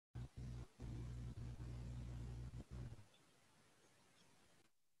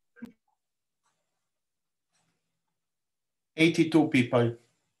82 people.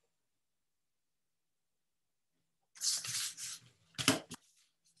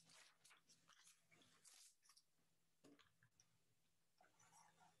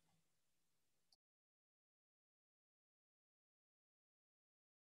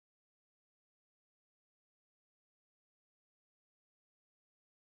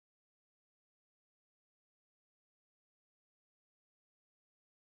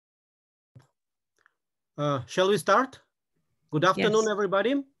 Shall we start? Good afternoon, Yes.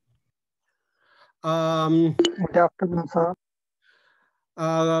 everybody. Good afternoon, sir.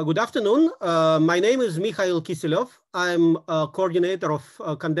 Good afternoon. My name is Mikhail Kiselov. I'm a coordinator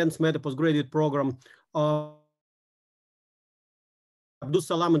of Condensed Matter Postgraduate Program Abdus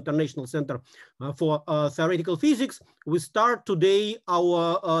Salam International Center for Theoretical Physics. We start today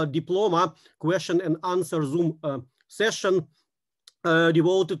our diploma question and answer Zoom session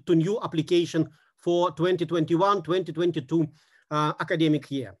devoted to new application for 2021-2022 academic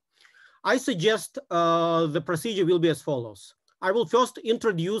year. I suggest the procedure will be as follows. I will first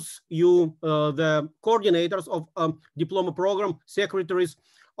introduce you the coordinators of diploma program, secretaries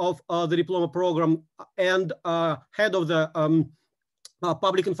of the diploma program, and head of the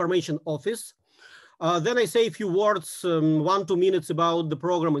Public Information Office. Then I say a few words, 1-2 minutes about the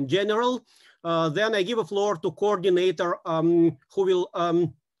program in general. Then I give a floor to coordinator who will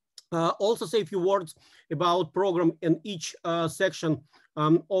also say a few words about program in each section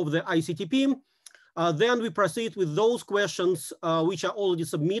of the ICTP. Then we proceed with those questions which are already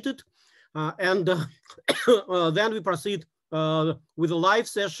submitted. And then we proceed with a live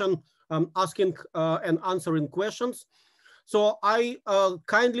session asking and answering questions. So I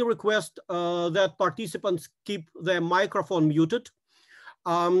kindly request that participants keep their microphone muted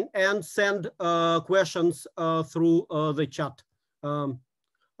and send questions through the chat.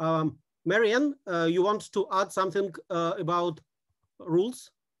 Marianne, you want to add something about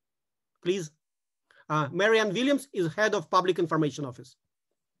rules, please? Marianne Williams is head of Public Information Office.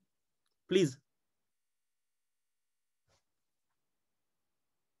 Please.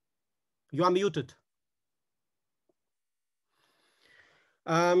 You are muted.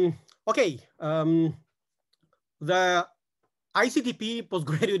 Okay. The ICTP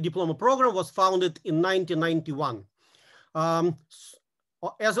Postgraduate Diploma Program was founded in 1991.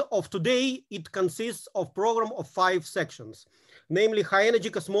 As of today, it consists of program of 5 sections, namely high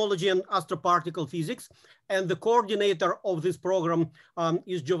energy cosmology and astroparticle physics. And the coordinator of this program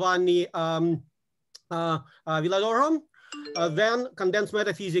is Giovanni Villadoro. Then condensed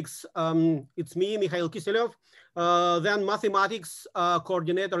matter physics, it's me, Mikhail Kiselov. Then mathematics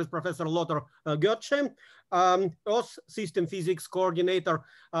coordinator is Professor Lothar Goetze. Earth system physics coordinator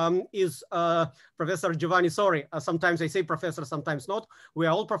is Professor Giovanni, sorry, sometimes I say professor, sometimes not. We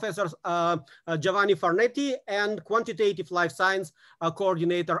are all professors, Giovanni Farnetti, and quantitative life science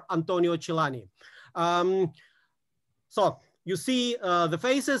coordinator Antonio Cillani. So you see the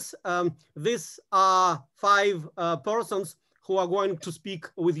faces. These are 5 persons who are going to speak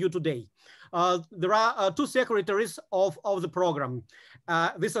with you today. There are 2 secretaries of the program.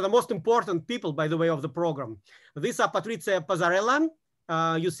 These are the most important people, by the way, of the program. These are Patrizia Pazzarella,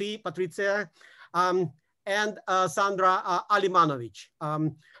 you see Patrizia, and Sandra Alimanovic.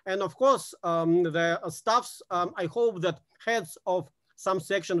 And of course, the staffs, I hope that heads of some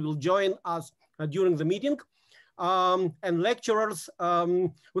section will join us during the meeting. And lecturers,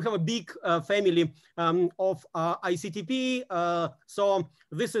 we have a big family of ICTP. So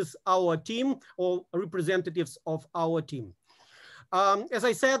this is our team, or representatives of our team. As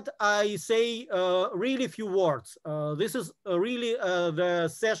I said, I say really few words. This is really the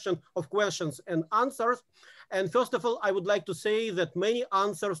session of questions and answers. And first of all, I would like to say that many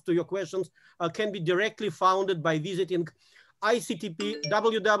answers to your questions can be directly found by visiting ICTP,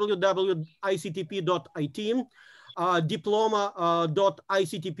 www.ictp.it,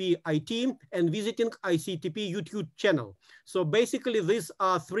 diploma.ictp.it, and visiting ICTP YouTube channel. So basically, these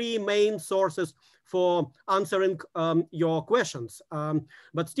are 3 main sources for answering your questions.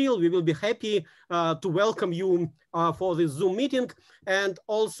 But still, we will be happy to welcome you for this Zoom meeting and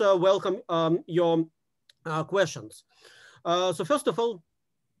also welcome your questions. So first of all,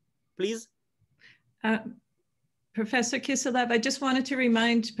 please. Professor Kiselov, I just wanted to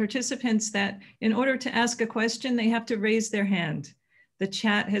remind participants that in order to ask a question, they have to raise their hand. The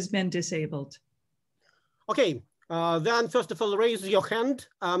chat has been disabled. Okay, then first of all, raise your hand,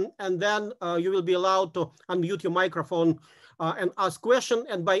 and then you will be allowed to unmute your microphone and ask question.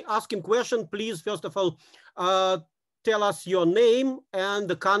 And by asking question, please, first of all, tell us your name and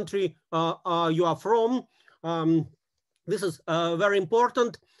the country you are from. This is very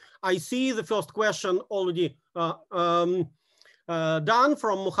important. I see the first question already done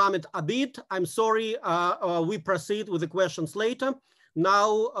from Mohammed Abid. I'm sorry, we proceed with the questions later.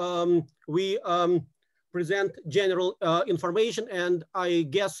 Now we present general information, and I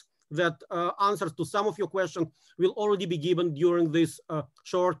guess that answers to some of your questions will already be given during these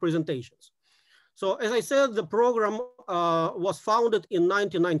short presentations. So as I said, the program was founded in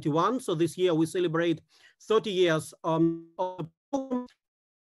 1991. So this year we celebrate 30 years of the program.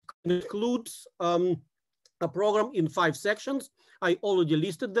 It includes a program in 5 sections. I already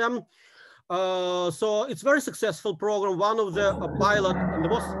listed them. So it's a very successful program, one of the pilot and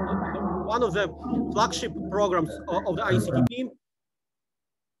one of the flagship programs of the ICTP.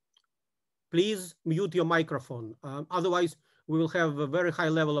 Please mute your microphone. Otherwise, we will have a very high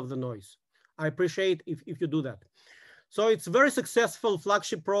level of the noise. I appreciate if you do that. So it's a very successful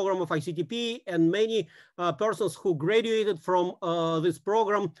flagship program of ICTP, and many persons who graduated from this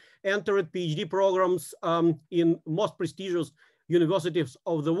program entered PhD programs in most prestigious universities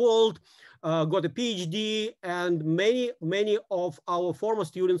of the world, got a PhD, and many of our former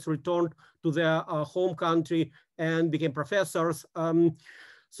students returned to their home country and became professors.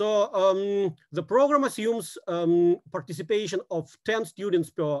 So the program assumes participation of 10 students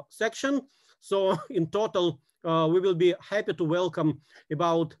per section. So in total, we will be happy to welcome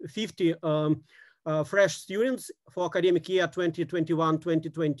about 50 fresh students for academic year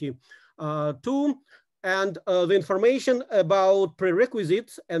 2021-2022. And the information about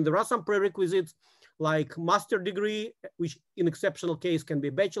prerequisites, and there are some prerequisites like master degree, which in exceptional case can be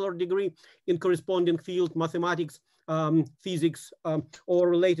a bachelor degree in corresponding field, mathematics, physics, or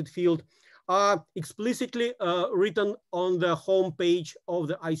related field, are explicitly written on the home page of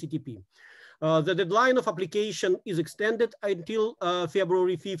the ICTP. The deadline of application is extended until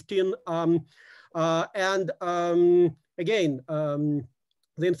February 15. Again,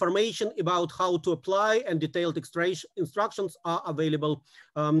 the information about how to apply and detailed instructions are available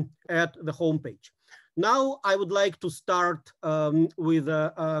at the homepage. Now, I would like to start with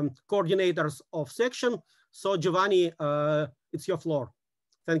the coordinators of section. So Giovanni, it's your floor.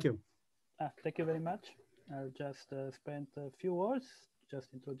 Thank you. Thank you very much. I'll just spend a few words,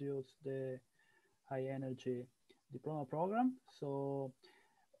 just introduce the high energy diploma program. So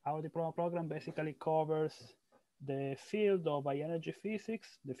our diploma program basically covers the field of high energy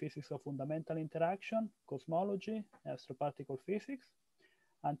physics, the physics of fundamental interaction, cosmology, astroparticle physics,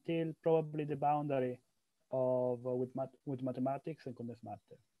 until probably the boundary of with mathematics and condensed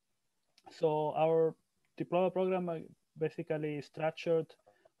matter. So our diploma program basically structured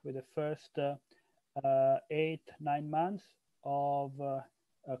with the first 8-9 months of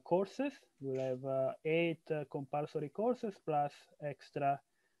courses. We'll have 8 compulsory courses plus extra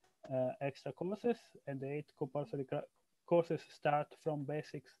courses, and the 8 compulsory courses start from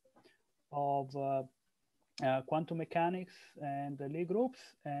basics of quantum mechanics and the Lie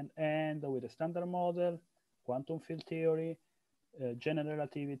groups, and end with a standard model, quantum field theory, general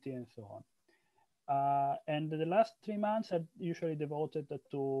relativity, and so on. And the last 3 months are usually devoted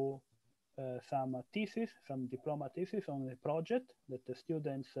to some diploma thesis on the project that the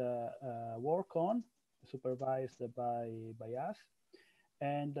students work on, supervised by us.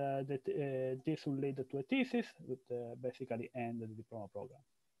 And this will lead to a thesis that basically end the diploma program.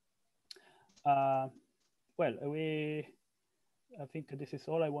 Well, I think this is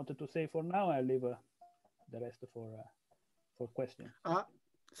all I wanted to say for now. I'll leave the rest for questions.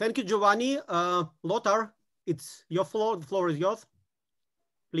 Thank you, Giovanni. Lothar, it's your floor. The floor is yours,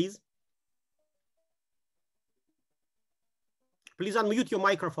 please. Please unmute your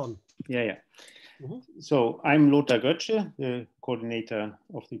microphone. Yeah. So I'm Lothar Götzsche, the coordinator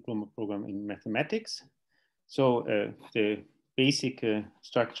of the diploma program in mathematics. So the basic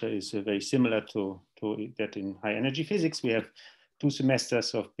structure is very similar to that in high energy physics. We have 2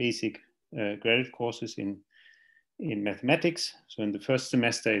 semesters of basic graduate courses in mathematics. So in the first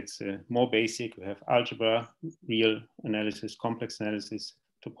semester, it's more basic. We have algebra, real analysis, complex analysis,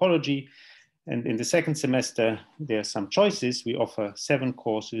 topology. And in the second semester, there are some choices. We offer 7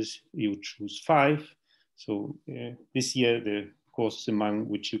 courses. You choose 5. So this year, the courses among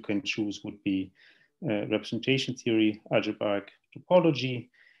which you can choose would be representation theory, algebraic topology,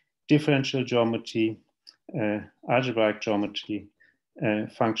 differential geometry, algebraic geometry,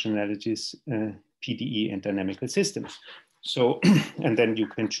 function analysis, PDE, and dynamical systems. So, and then you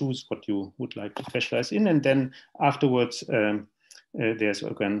can choose what you would like to specialize in. And then afterwards, there's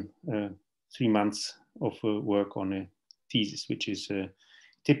again 3 months of work on a thesis, which is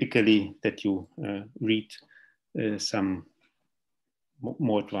typically that you read some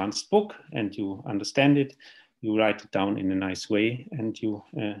more advanced book and you understand it, you write it down in a nice way, and you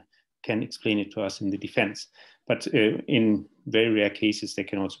can explain it to us in the defense. But in very rare cases, there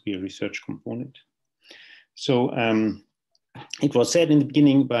can also be a research component. So it was said in the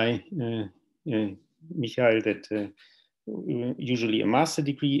beginning by Michael that usually a master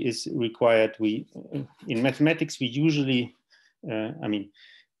degree is required. In mathematics, we usually,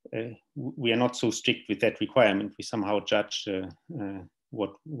 we are not so strict with that requirement. We somehow judge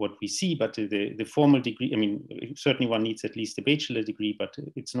what we see, but the formal degree, certainly one needs at least a bachelor degree, but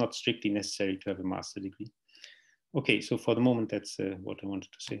it's not strictly necessary to have a master degree. Okay, so for the moment, that's what I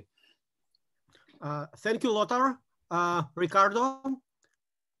wanted to say. Thank you, Lothar. Ricardo,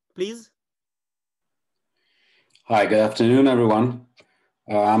 please. Hi, good afternoon, everyone.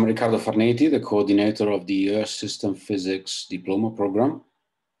 I'm Riccardo Farneti, the coordinator of the Earth System Physics Diploma Programme.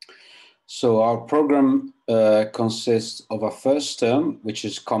 So our program consists of a first term, which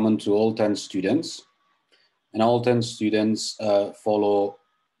is common to all 10 students. And all 10 students follow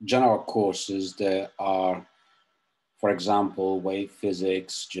general courses that are, for example, wave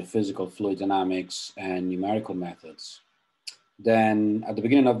physics, geophysical fluid dynamics, and numerical methods. Then at the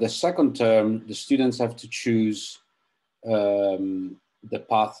beginning of the second term, the students have to choose the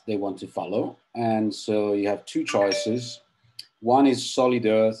path they want to follow. And so you have two choices. One is solid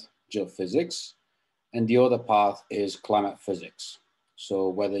earth geophysics, and the other path is climate physics. So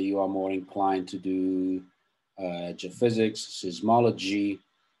whether you are more inclined to do geophysics, seismology,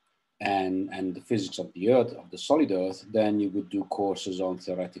 and the physics of the earth, of the solid earth, then you would do courses on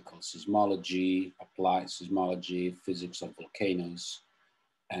theoretical seismology, applied seismology, physics of volcanoes,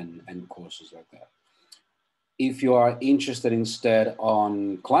 and courses like that. If you are interested instead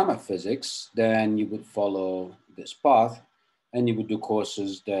on climate physics, then you would follow this path, and you would do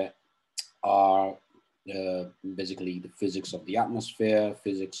courses that are basically the physics of the atmosphere,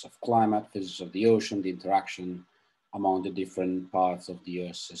 physics of climate, physics of the ocean, the interaction among the different parts of the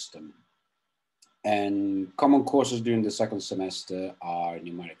Earth system. And common courses during the second semester are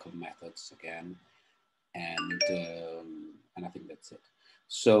numerical methods again, and I think that's it.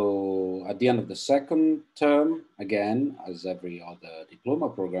 So at the end of the second term, again, as every other diploma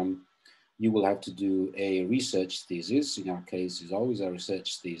program, you will have to do a research thesis. In our case, it's always a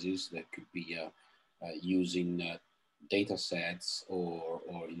research thesis that could be using data sets or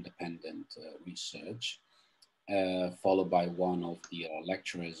independent research. Followed by one of the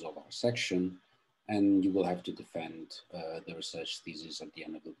lecturers of our section, and you will have to defend the research thesis at the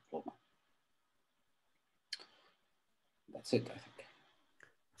end of the diploma. That's it, I think.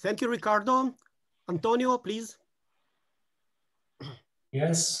 Thank you, Ricardo. Antonio, please.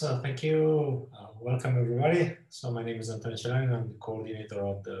 Yes, thank you. Welcome, everybody. So my name is Antonio Celani. I'm the coordinator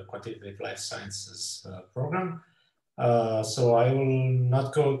of the Quantitative Life Sciences program. So I will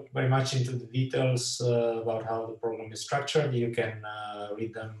not go very much into the details about how the program is structured. You can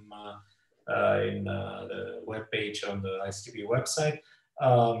read them in the webpage on the ICTP website.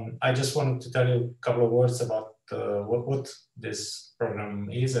 I just wanted to tell you a couple of words about what this program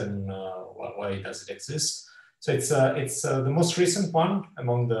is and why does it exist. So it's the most recent one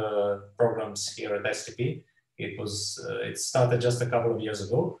among the programs here at ICTP. It started just a couple of years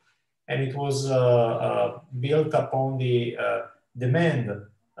ago. And it was built upon the demand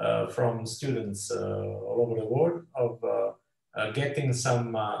from students all over the world of getting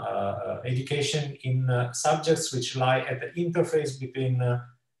some education in subjects which lie at the interface between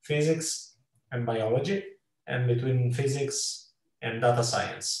physics and biology and between physics and data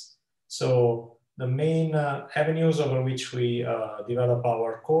science. So the main avenues over which we develop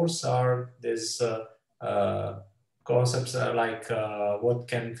our course are this concepts like what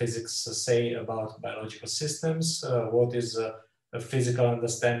can physics say about biological systems, what is a physical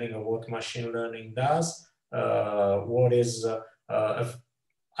understanding of what machine learning does, what is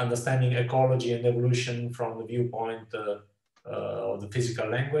understanding ecology and evolution from the viewpoint of the physical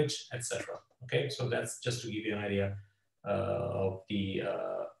language, etc. Okay, so that's just to give you an idea of the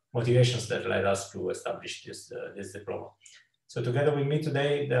motivations that led us to establish this diploma. So together with me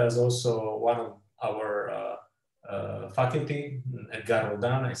today, there's also one of our faculty, Edgar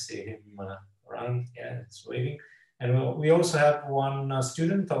Rodan. I see him around, yeah, it's waving. And we also have one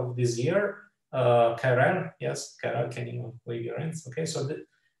student of this year, Karel. Yes, Karel, can you wave your hands? Okay, so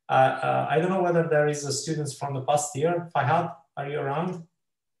I don't know whether there is a students from the past year. Fahad, are you around?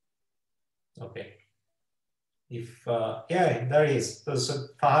 Okay. If yeah, there is. So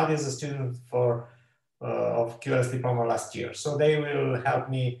Fahad is a student of QS diploma last year. So they will help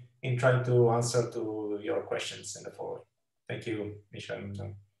me in trying to answer to your questions in the forward. Thank you, Michel.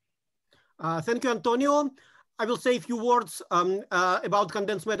 Thank you, Antonio. I will say a few words about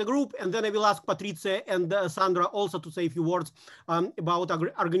condensed matter group, and then I will ask Patrizia and Sandra also to say a few words about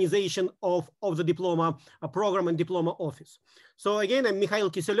organization of the diploma program and diploma office. So again, I'm Mikhail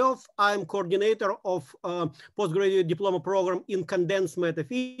Kiselyov. I'm coordinator of postgraduate diploma program in condensed matter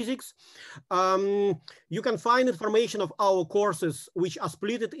physics. You can find information of our courses, which are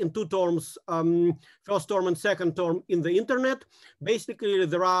split in two terms, first term and second term, in the internet. Basically,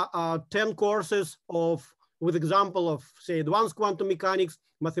 there are 10 courses with example of, say, advanced quantum mechanics,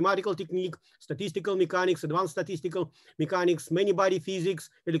 mathematical technique, statistical mechanics, advanced statistical mechanics, many body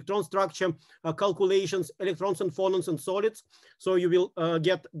physics, electron structure, calculations, electrons and phonons and solids. So you will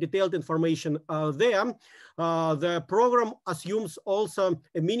get detailed information there. The program assumes also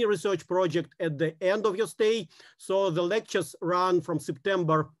a mini research project at the end of your stay. So the lectures run from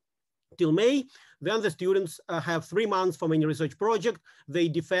September till May. Then the students have 3 months for mini research project. They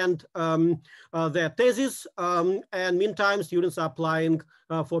defend their thesis, and meantime, students are applying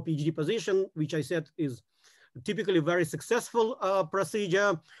for PhD position, which I said is typically very successful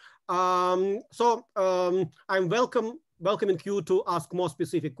procedure. I'm welcoming you to ask more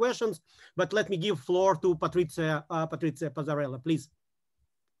specific questions, but let me give floor to Patrizia Pazzarella, please.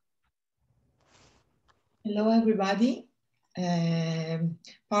 Hello, everybody.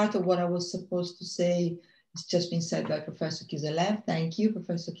 Part of what I was supposed to say has just been said by Professor Kiselev. Thank you,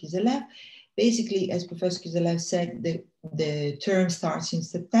 Professor Kiselev. Basically, as Professor Kiselev said, the term starts in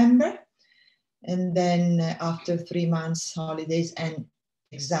September, and then after 3 months holidays and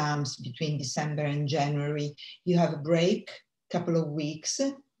exams between December and January, you have a break, couple of weeks,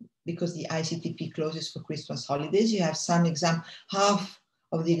 because the ICTP closes for Christmas holidays. You have some exam, half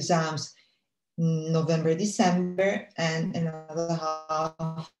of the exams November, December, and another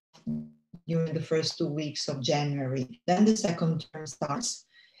half during the first 2 weeks of January. Then the second term starts.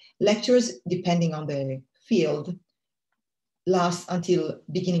 Lectures, depending on the field, last until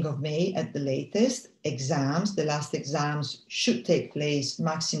beginning of May at the latest. Exams, the last exams should take place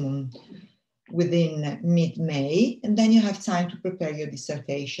maximum within mid-May, and then you have time to prepare your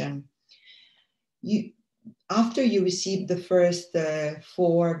dissertation. After you receive the first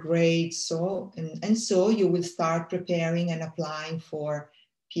 4 grades, so you will start preparing and applying for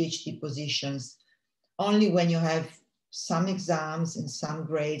PhD positions. Only when you have some exams and some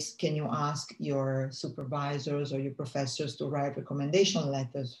grades can you ask your supervisors or your professors to write recommendation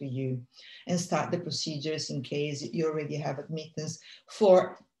letters for you and start the procedures in case you already have admittance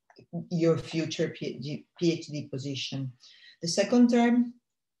for your future PhD position. The second term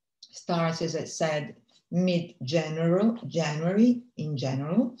starts, as I said, mid-January in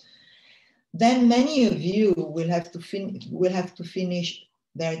general. Then many of you will have to finish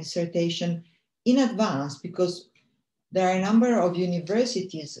their dissertation in advance, because there are a number of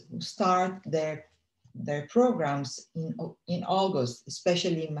universities who start their programs in August,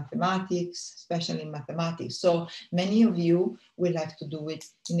 especially in mathematics, So many of you will have to do it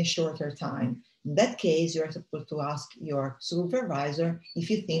in a shorter time. In that case, you're supposed to ask your supervisor if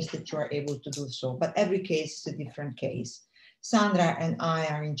he thinks that you are able to do so. But every case is a different case. Sandra and I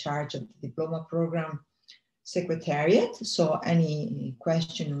are in charge of the diploma program secretariat. So any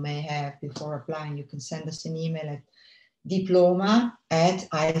question you may have before applying, you can send us an email at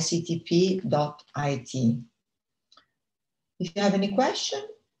diploma@ictp.it. If you have any question,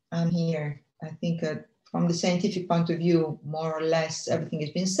 I'm here. I think from the scientific point of view, more or less everything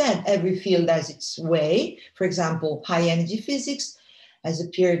has been said. Every field has its way. For example, high energy physics has a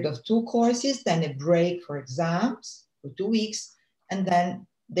period of 2 courses, then a break for exams for 2 weeks, and then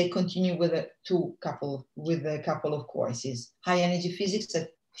they continue with a couple of courses. High energy physics, a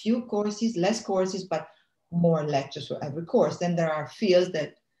few courses, less courses, but more lectures for every course. Then there are fields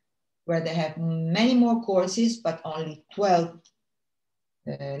where they have many more courses, but only 12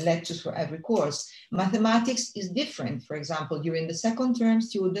 lectures for every course. Mathematics is different. For example, during the second term,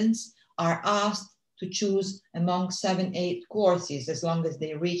 students are asked to choose among 7-8 courses as long as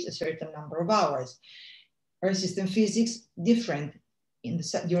they reach a certain number of hours. Earth system physics, different.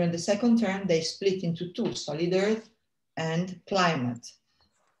 During the second term, they split into 2, solid earth and climate.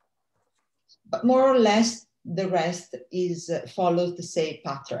 But more or less, the rest follows the same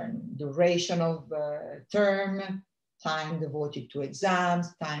pattern. Duration of term, time devoted to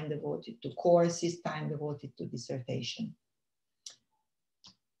exams, time devoted to courses, time devoted to dissertation.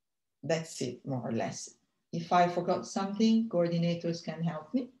 That's it, more or less. If I forgot something, coordinators can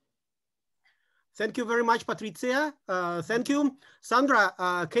help me. Thank you very much, Patrizia. Thank you. Sandra,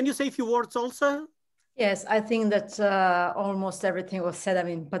 can you say a few words also? Yes, I think that almost everything was said. I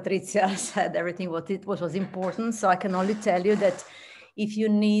mean, Patrizia said everything what was important. So I can only tell you that If you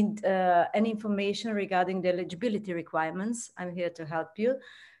need any information regarding the eligibility requirements, I'm here to help you.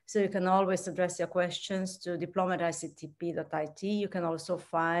 So you can always address your questions to diploma@ictp.it. You can also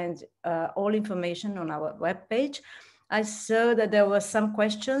find all information on our webpage. I saw that there were some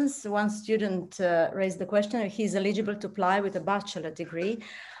questions. One student raised the question if he's eligible to apply with a bachelor degree.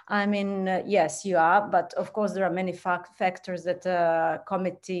 I mean, yes, you are, but of course there are many factors that the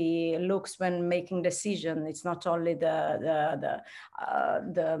committee looks when making decision. It's not only the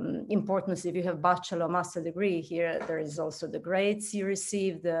importance if you have bachelor or master degree. Here there is also the grades you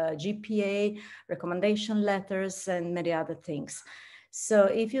receive, the GPA, recommendation letters, and many other things. So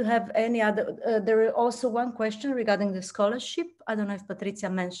if you have any other, there is also one question regarding the scholarship. I don't know if Patrizia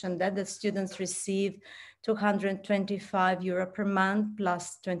mentioned that the students receive €225 per month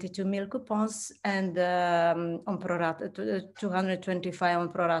plus 22 meal coupons and on pro rata, 225 on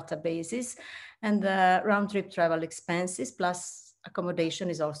pro rata basis, and the round trip travel expenses plus accommodation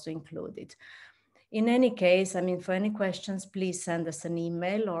is also included. In any case, I mean, for any questions, please send us an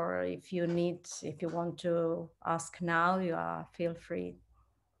email, or if you want to ask now, feel free.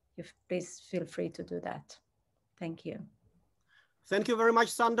 Please feel free to do that. Thank you. Thank you very much,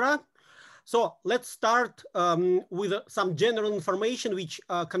 Sandra. So let's start with some general information which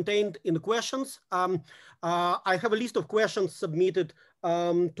contained in the questions. I have a list of questions submitted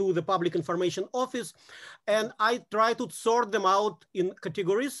to the Public Information Office, and I try to sort them out in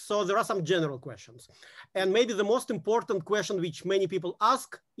categories. So there are some general questions. And maybe the most important question which many people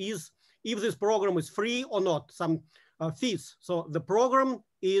ask is if this program is free or not, some fees. So the program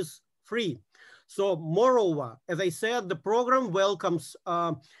is free. So moreover, as I said, the program welcomes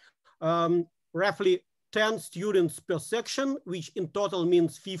roughly 10 students per section, which in total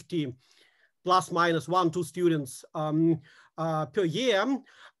means 50 plus minus 1-2 students per year.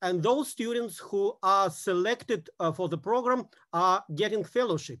 And those students who are selected for the program are getting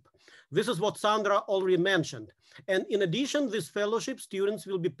fellowship. This is what Sandra already mentioned. And in addition, this fellowship, students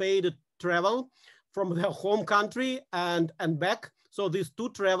will be paid to travel from their home country and back. So these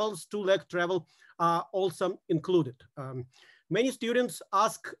two leg travel are also included. Many students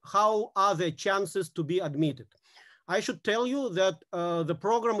ask how are their chances to be admitted. I should tell you that the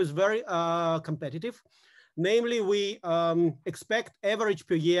program is very competitive. Namely, we expect average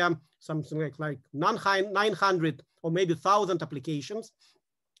per year, something like 900 or maybe 1,000 applications,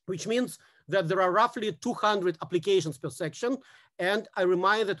 which means that there are roughly 200 applications per section. And I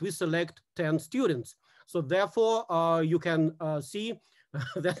remind that we select 10 students. So therefore, you can see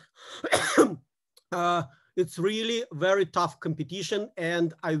that it's really very tough competition,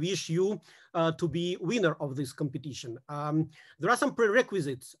 and I wish you to be winner of this competition. There are some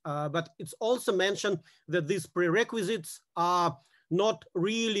prerequisites, but it's also mentioned that these prerequisites are not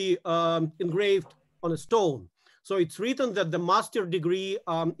really engraved on a stone. So it's written that the master degree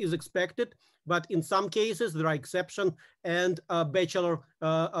is expected, but in some cases there are exceptions, and a bachelor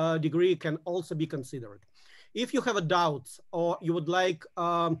degree can also be considered. If you have a doubt or you would like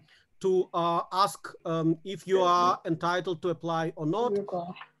to ask if you are entitled to apply or not,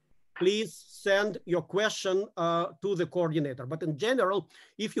 please send your question to the coordinator. But in general,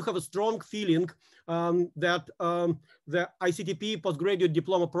 if you have a strong feeling that the ICTP Postgraduate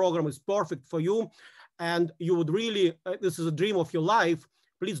Diploma Program is perfect for you, and you would really, this is a dream of your life,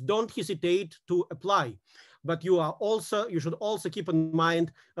 please don't hesitate to apply. But you should also keep in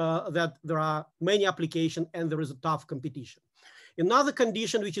mind that there are many applications and there is a tough competition. Another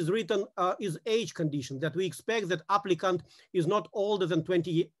condition which is written is age condition, that we expect that applicant is not older than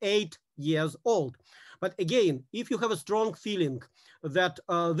 28 years old. But again, if you have a strong feeling that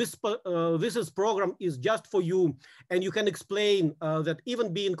this program is just for you, and you can explain that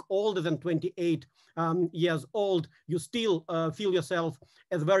even being older than 28 years old, you still feel yourself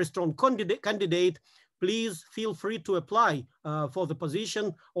as a very strong candidate, please feel free to apply for the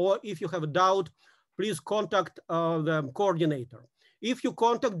position. Or if you have a doubt, please contact the coordinator. If you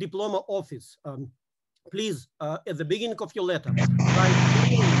contact diploma office, please, at the beginning of your letter,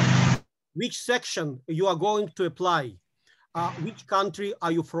 write which section you are going to apply, which country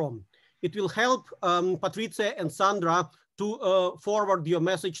are you from. It will help Patrizia and Sandra to forward your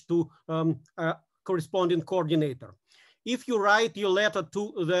message to corresponding coordinator. If you write your letter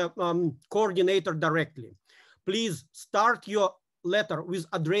to the coordinator directly, please start your letter with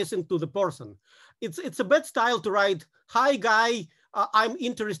addressing to the person. It's a bad style to write, "Hi guy, I'm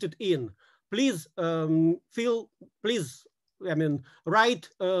interested in." Please write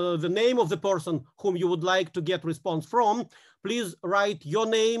the name of the person whom you would like to get response from. Please write your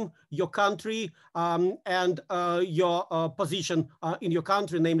name, your country, and your position in your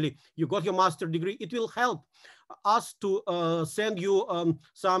country, namely you got your master degree. It will help us to send you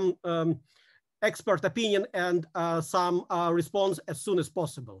some expert opinion and some response as soon as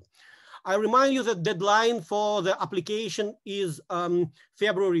possible. I remind you that deadline for the application is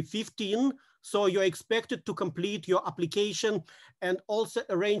February 15. So you're expected to complete your application and also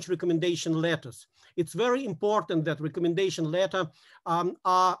arrange recommendation letters. It's very important that recommendation letter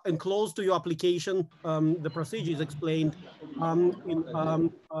are enclosed to your application. The procedure is explained in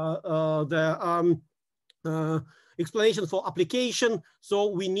the explanation for application. So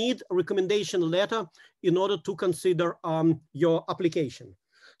we need a recommendation letter in order to consider your application.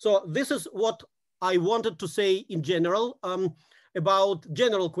 So this is what I wanted to say in general about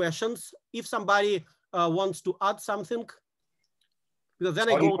general questions. If somebody wants to add something, because then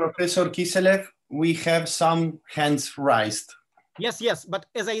Sorry, Professor Kiselev, we have some hands raised. Yes, yes, but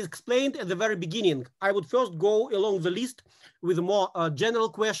as I explained at the very beginning, I would first go along the list with more general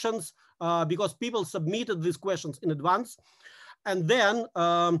questions because people submitted these questions in advance. And then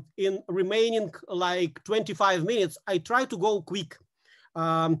in remaining like 25 minutes, I try to go quick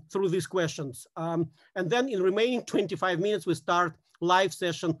through these questions. And then in remaining 25 minutes, we start live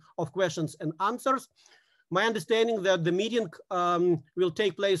session of questions and answers. My understanding that the meeting will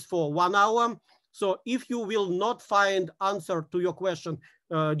take place for 1 hour. So if you will not find answer to your question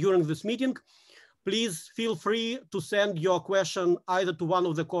during this meeting, please feel free to send your question either to one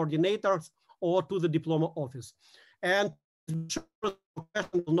of the coordinators or to the diploma office. And the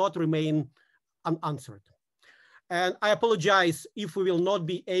question will not remain unanswered. And I apologize if we will not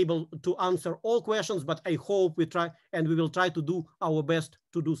be able to answer all questions, but I hope we try, and we will try to do our best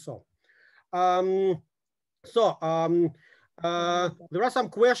to do so. There are some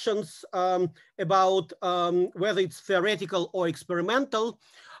questions about whether it's theoretical or experimental.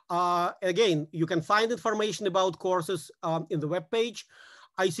 Again, you can find information about courses in the webpage.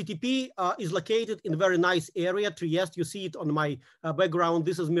 ICTP is located in a very nice area, Trieste. You see it on my background.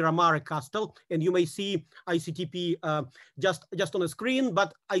 This is Miramare Castle, and you may see ICTP just on the screen,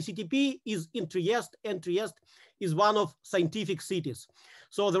 but ICTP is in Trieste, and Trieste is one of scientific cities.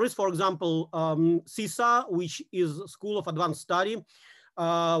 So there is, for example, CISA, which is School of Advanced Study,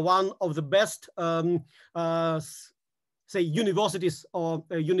 one of the best, say, universities or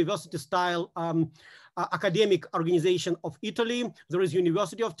university-style academic organization of Italy. There is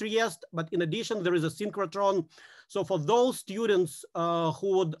University of Trieste, but in addition, there is a synchrotron. So for those students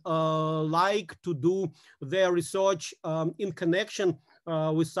who would like to do their research in connection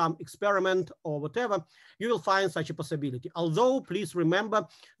with some experiment or whatever, you will find such a possibility. Although, please remember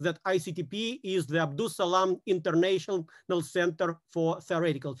that ICTP is the Abdus Salam International Center for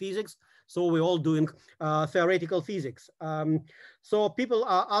Theoretical Physics. So we're all doing theoretical physics. So people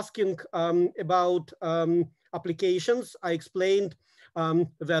are asking about applications. I explained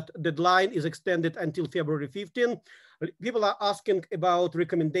that deadline is extended until February 15. People are asking about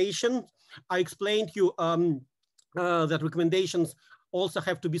recommendations. I explained to you that recommendations also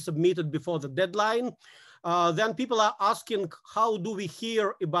have to be submitted before the deadline. Then people are asking, how do we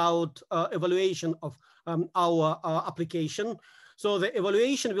hear about evaluation of our application? So the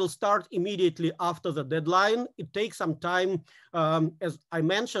evaluation will start immediately after the deadline. It takes some time. As I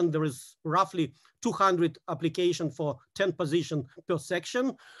mentioned, there is roughly 200 applications for 10 positions per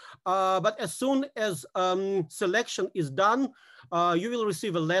section. But as soon as selection is done, you will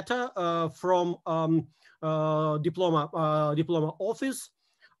receive a letter from diploma office.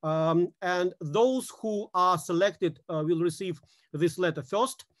 And those who are selected will receive this letter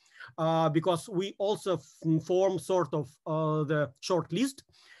first. Because we also form sort of the short list.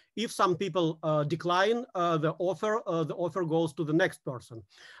 If some people decline the offer goes to the next person.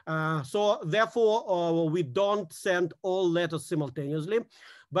 So therefore, we don't send all letters simultaneously,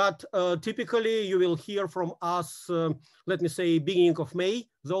 but typically you will hear from us, let me say, beginning of May,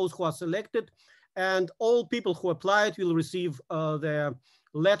 those who are selected, and all people who applied will receive their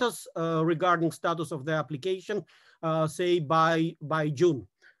letters regarding status of their application, say by June.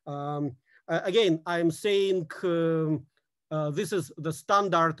 Again, I'm saying this is the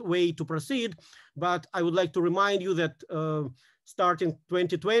standard way to proceed, but I would like to remind you that starting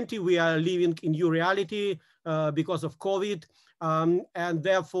 2020, we are living in new reality because of COVID, and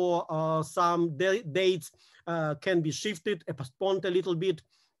therefore some dates can be shifted, postponed a little bit.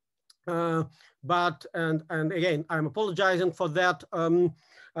 But again, I'm apologizing for that.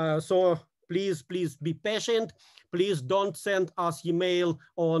 So please be patient. Please don't send us email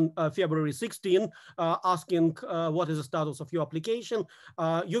on February 16 asking what is the status of your application.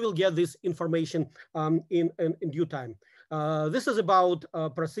 You will get this information in due time. This is about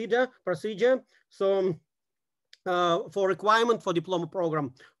procedure. So for requirement for diploma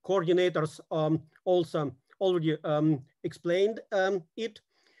program, coordinators also already explained it.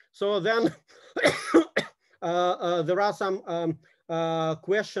 So then there are some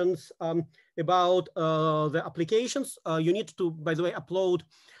questions about the applications. You need to, by the way, upload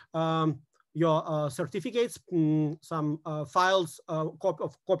your certificates, some files,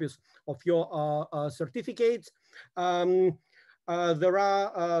 copies of your certificates. There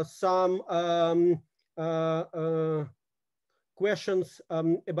are some questions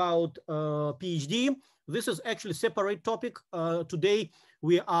about PhD. This is actually a separate topic. Today,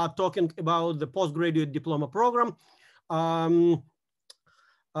 we are talking about the postgraduate diploma program.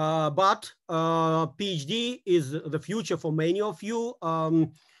 But PhD is the future for many of you.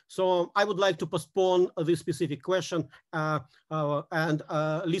 So I would like to postpone this specific question and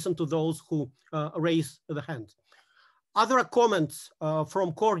listen to those who raise the hand. Other comments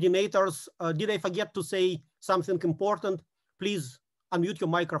from coordinators? Did I forget to say something important? Please unmute your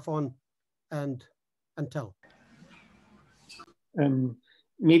microphone and tell.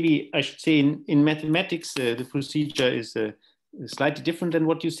 Maybe I should say in mathematics, the procedure is slightly different than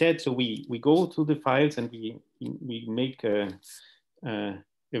what you said. So we go through the files and we make a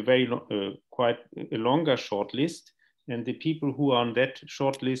very quite a longer short list, and the people who are on that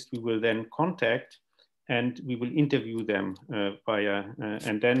short list we will then contact and we will interview them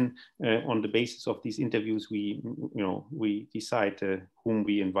and then on the basis of these interviews we decide whom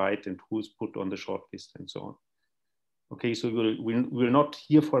we invite and who's put on the short list and so on. Okay, so we will not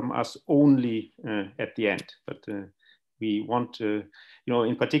hear from us only at the end, but we want to,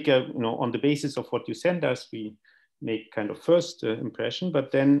 in particular, on the basis of what you send us, we make kind of first impression,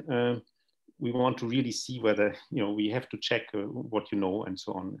 but then we want to really see whether, we have to check what you know and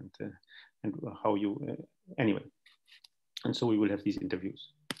so on, and how you, anyway. And so we will have these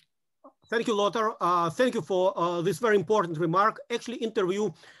interviews. Thank you, Lothar. Thank you for this very important remark. Actually, interview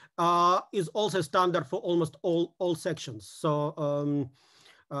is also standard for almost all sections. So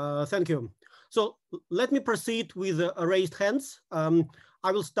thank you. So let me proceed with raised hands.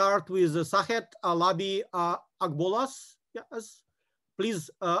 I will start with Sahet Alabi Agbolas. Yes,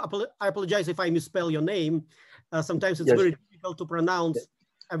 please, I apologize if I misspell your name. Sometimes it's very difficult to pronounce.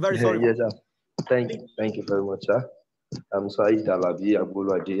 I'm very sorry. Yes, sir. Thank you very much, sir. I'm Said Alabi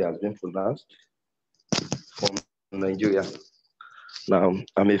Agbolas, has been pronounced, from Nigeria. Now,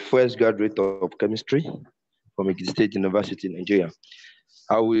 I'm a fresh graduate of chemistry from Ekiti State University, Nigeria.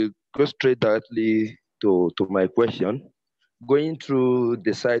 I will go straight directly to my question. Going through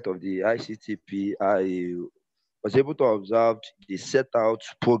the site of the ICTP, I was able to observe the set out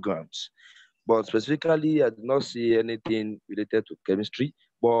programs, but specifically, I did not see anything related to chemistry,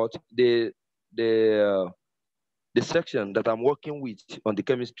 but the section that I'm working with on the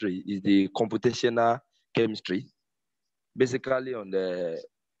chemistry is the computational chemistry, basically on the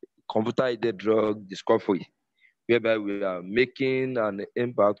computer-aided drug discovery, whereby we are making an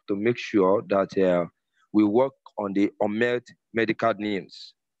impact to make sure that we work on the unmet medical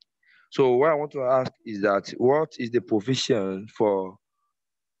needs. So what I want to ask is that what is the provision for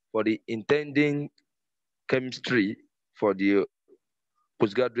the intending chemistry for the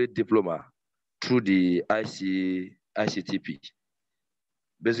postgraduate diploma through the ICTP?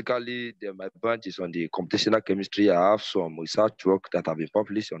 Basically, my branch is on the computational chemistry. I have some research work that have been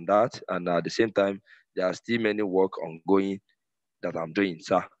published on that, and at the same time, there are still many work ongoing that I'm doing,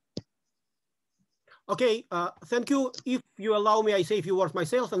 sir. Okay, thank you. If you allow me, I say a few words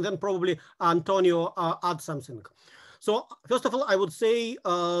myself, and then probably Antonio add something. So first of all, I would say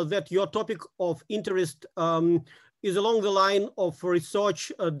that your topic of interest is along the line of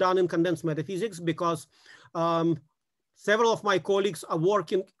research done in condensed matter physics, because several of my colleagues are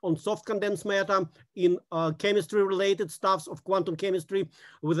working on soft condensed matter in chemistry-related stuffs of quantum chemistry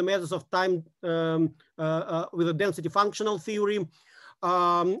with the methods of time, with the density functional theory,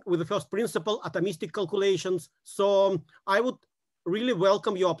 with the first principle atomistic calculations. So I would really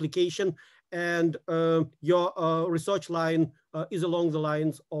welcome your application, and your research line is along the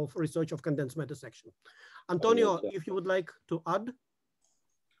lines of research of condensed matter section. Antonio, if you would like to add.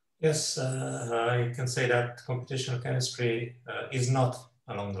 Yes, I can say that computational chemistry is not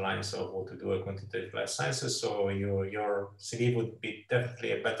along the lines of what to do a quantitative life sciences. So your CV would be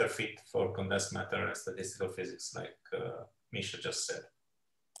definitely a better fit for condensed matter and statistical physics, like Misha just said.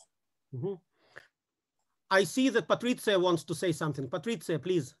 Mm-hmm. I see that Patrizia wants to say something. Patrizia,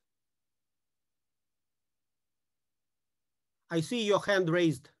 please. I see your hand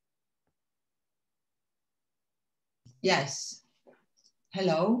raised. Yes.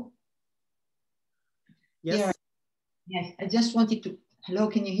 Hello. Yes. Yeah. Yes. I just wanted to. Hello.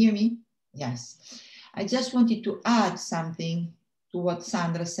 Can you hear me? Yes. I just wanted to add something what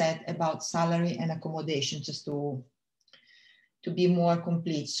Sandra said about salary and accommodation, just to be more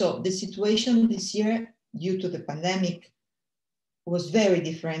complete. So the situation this year, due to the pandemic, was very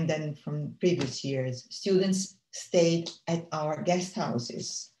different than from previous years. Students stayed at our guest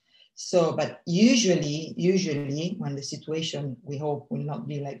houses. So, but usually when the situation, we hope, will not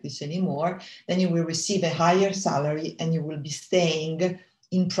be like this anymore, then you will receive a higher salary and you will be staying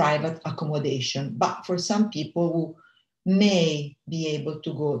in private accommodation. But for some people who may be able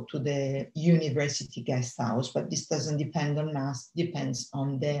to go to the university guest house, but this doesn't depend on us, depends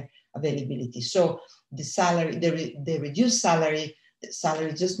on their availability. So the salary, the reduced salary, that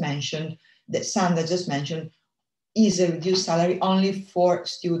Sandra just mentioned, is a reduced salary only for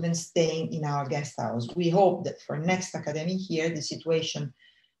students staying in our guest house. We hope that for next academic year, the situation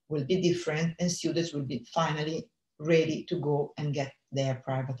will be different and students will be finally ready to go and get their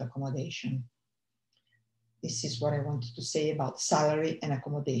private accommodation. This is what I wanted to say about salary and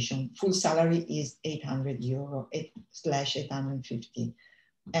accommodation. Full salary is €800, /850,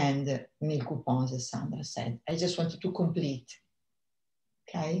 and meal coupons, as Sandra said. I just wanted to complete.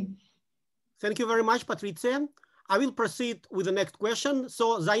 Okay. Thank you very much, Patrizia. I will proceed with the next question.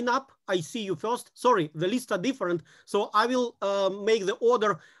 So Zainab, I see you first. Sorry, the lists are different. So I will make the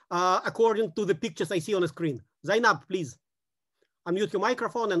order according to the pictures I see on the screen. Zainab, please unmute your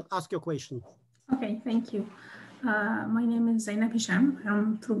microphone and ask your question. Okay, thank you. My name is Zainab Hisham.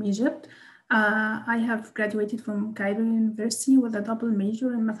 I'm from Egypt. I have graduated from Cairo University with a double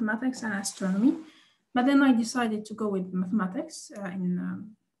major in mathematics and astronomy. But then I decided to go with mathematics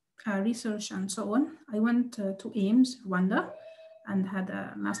in research and so on. I went to Ames, Rwanda, and had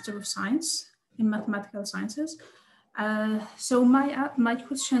a Master of Science in Mathematical Sciences. So my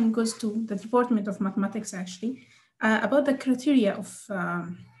question goes to the Department of Mathematics, actually, about the criteria of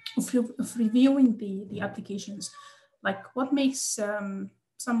reviewing the applications. Like, what makes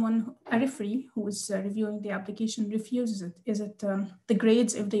someone, a referee who is reviewing the application, refuses it? Is it the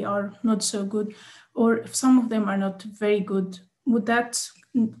grades, if they are not so good, or if some of them are not very good? Would that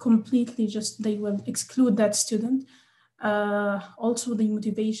completely just, they will exclude that student? Also the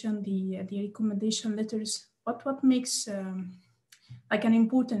motivation, the recommendation letters, what makes like an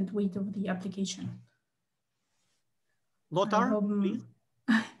important weight of the application? Lothar, please.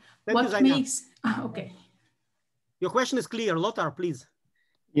 What makes, okay. Your question is clear, Lothar, please.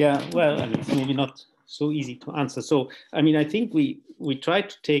 Yeah, well, it's maybe not so easy to answer. So, I mean, I think we try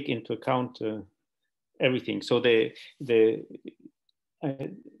to take into account everything. So the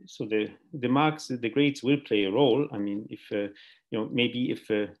marks, the grades will play a role. I mean, if you know, maybe if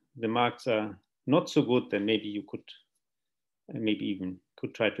the marks are not so good, then maybe you could maybe even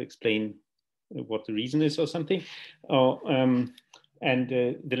could try to explain what the reason is or something. And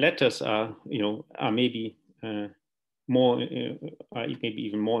the letters are, you know, are maybe more, maybe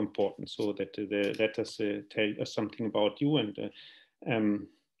even more important, so that the letters tell us something about you, and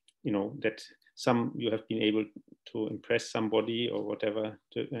you know, that you have been able to impress somebody or whatever,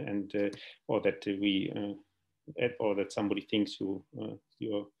 and or that or that somebody thinks you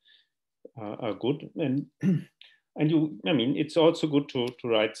are good, and you, I mean, it's also good to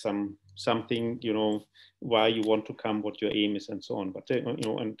write something, you know, why you want to come, what your aim is, and so on. But you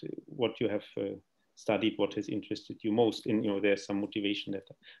know, and what you have studied, what has interested you most. In, you know, there's some motivation there.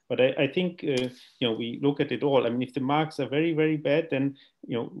 But I think you know, we look at it all. I mean, if the marks are very, very bad, then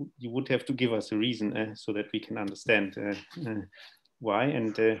you know, you would have to give us a reason so that we can understand why.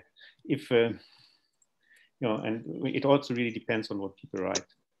 And if you know, and it also really depends on what people write.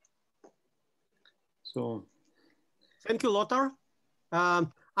 So. Thank you, Lothar.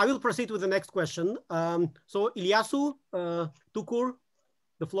 I will proceed with the next question. So Ilyasu Tukur,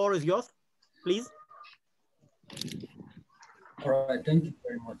 the floor is yours, please. All right, thank you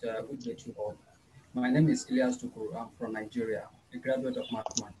very much. Good day to you all. My name is Ilyas Tukur. I'm from Nigeria, a graduate of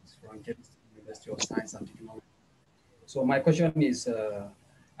mathematics from University of Science and Technology. So my question is,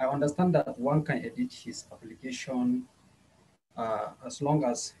 I understand that one can edit his application as long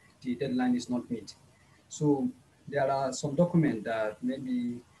as the deadline is not met. So there are some documents that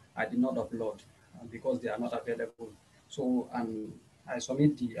maybe I did not upload because they are not available. So, and I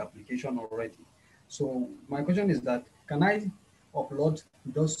submit the application already. So my question is that, can I upload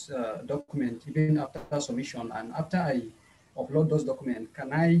those documents even after submission? And after I upload those documents,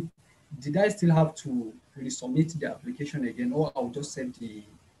 did I still have to resubmit the application again, or I'll just send the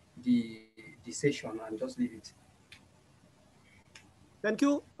session and just leave it? Thank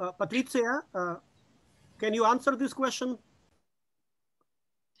you. Patrizia, can you answer this question?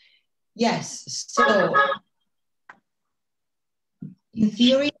 Yes. So, in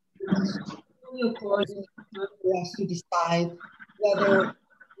theory, your coordinator has to decide whether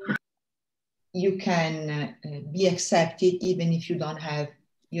you can be accepted even if you don't have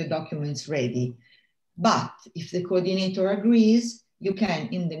your documents ready. But if the coordinator agrees, you can,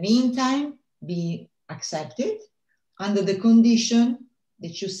 in the meantime, be accepted under the condition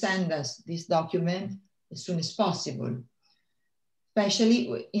that you send us this document as soon as possible.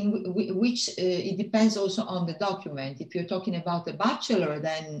 Especially in which it depends also on the document. If you're talking about a bachelor,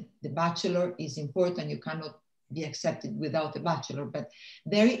 then the bachelor is important. You cannot be accepted without a bachelor. But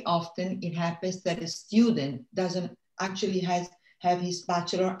very often it happens that a student doesn't actually have his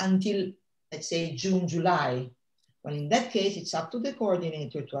bachelor until, let's say, June, July. Well, in that case, it's up to the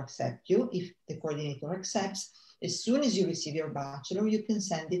coordinator to accept you. If the coordinator accepts, as soon as you receive your bachelor, you can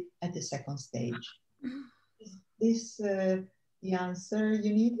send it at the second stage. Is this the answer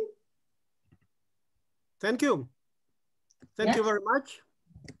you needed? Thank you. Thank you very much.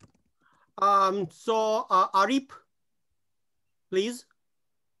 Arif, please.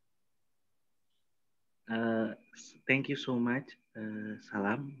 Thank you so much.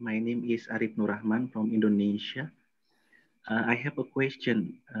 Salam. My name is Arif Nurrahman from Indonesia. I have a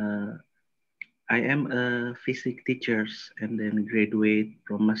question. I am a physics teacher and then graduate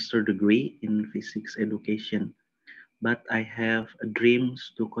from master degree in physics education. But I have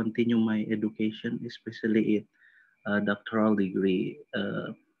dreams to continue my education, especially in doctoral degree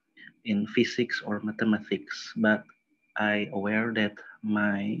in physics or mathematics. But I aware that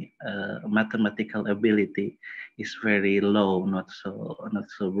my mathematical ability is very low, not so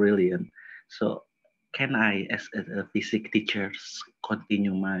brilliant. So can I, as a physics teacher,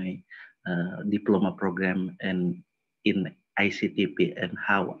 continue my diploma program and in ICTP, and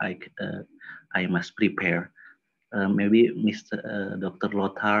how I must prepare? Maybe Dr.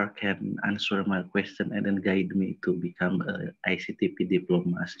 Lothar can answer my question and then guide me to become an ICTP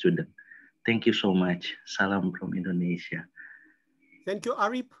diploma student. Thank you so much. Salam from Indonesia. Thank you,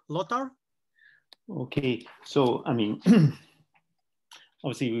 Arif. Lothar? Okay, so I mean,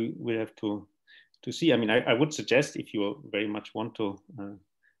 obviously we will have to see. I mean, I would suggest, if you very much want to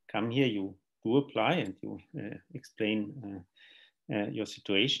come here, you do apply and you explain your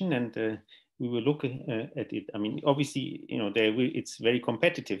situation, and we will look at it. I mean, obviously, you know, it's very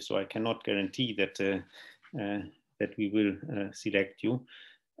competitive, so I cannot guarantee that that we will select you.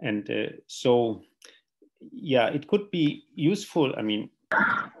 And so, yeah, it could be useful. I mean,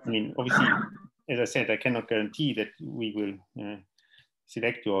 obviously, as I said, I cannot guarantee that we will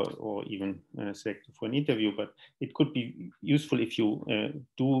select you or even select you for an interview, but it could be useful if you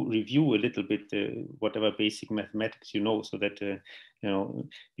do review a little bit whatever basic mathematics you know, so that, you know,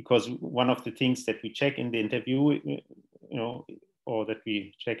 because one of the things that we check in the interview, you know, or that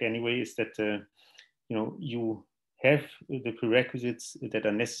we check anyway, is that, you know, you have the prerequisites that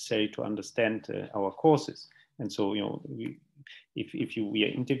are necessary to understand our courses. And so, you know, if we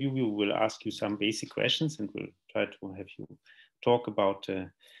interview you, we'll ask you some basic questions, and we'll try to have you talk about, you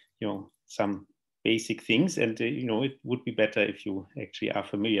know, some basic things. And, you know, it would be better if you actually are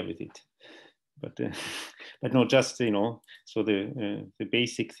familiar with it. But not just, you know, so the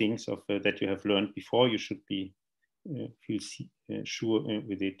basic things of that you have learned before, you should be feel sure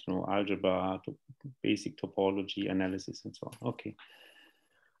with it, you know, algebra, basic topology, analysis, and so on. Okay.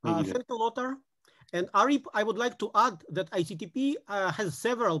 Thank you, Lothar. And Arif, I would like to add that ICTP has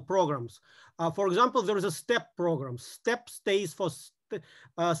several programs. For example, there is a STEP program. STEP stands for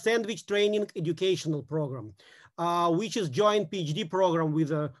Sandwich Training Educational Program, which is joint PhD program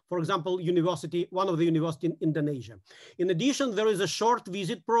with, for example, one of the university in Indonesia. In addition, there is a short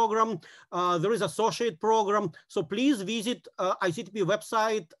visit program. There is associate program. So please visit ICTP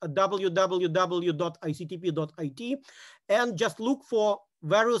website, www.ictp.it, and just look for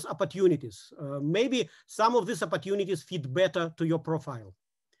various opportunities. Maybe some of these opportunities fit better to your profile.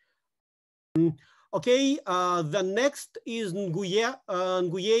 Okay, the next is Nguyeya.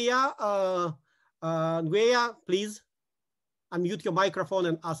 Nguyeya, please unmute your microphone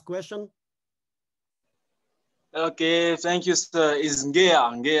and ask question. Okay, thank you, sir. It's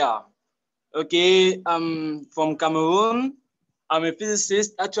Nguyeya. Okay, I'm from Cameroon. I'm a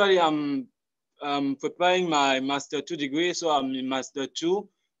physicist. Actually, I'm preparing my Master 2 degree, so I'm in Master 2.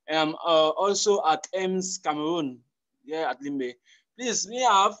 And I'm also at EMS Cameroon, yeah, at Limbe. Please, we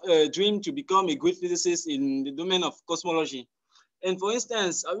have a dream to become a good physicist in the domain of cosmology. And for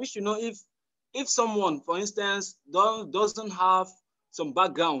instance, I wish to know if someone, for instance, doesn't have some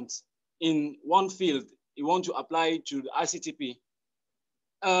background in one field, you want to apply to the ICTP,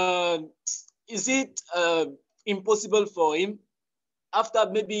 is it impossible for him after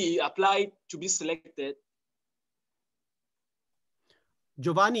maybe he applied to be selected?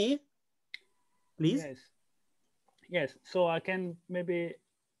 Giovanni, please. Yes, so I can maybe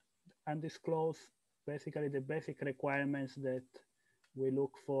undisclose basically the basic requirements that we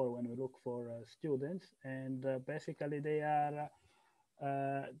look for when we look for students, and basically they are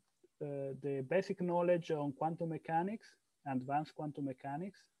the basic knowledge on quantum mechanics, advanced quantum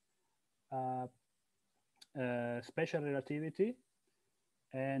mechanics, special relativity,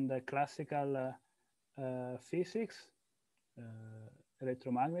 and classical physics,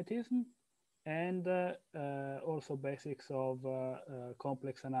 electromagnetism, and also basics of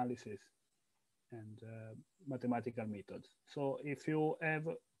complex analysis and mathematical methods. So if you have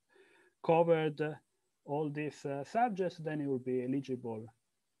covered all these subjects, then you will be eligible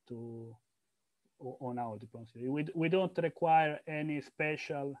to on our diploma. We don't require any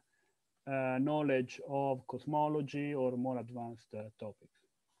special knowledge of cosmology or more advanced topics.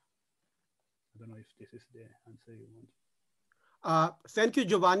 I don't know if this is the answer you want. Thank you,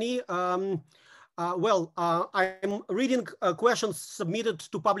 Giovanni. I'm reading questions submitted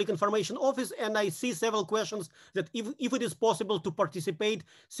to Public Information Office, and I see several questions that if it is possible to participate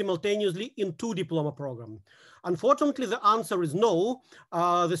simultaneously in 2 diploma programs. Unfortunately, the answer is no.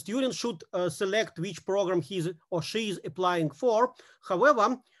 The student should select which program he or she is applying for.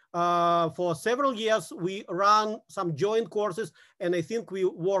 However, for several years, we run some joint courses, and I think we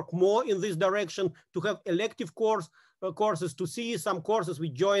work more in this direction to have elective courses, to see some courses we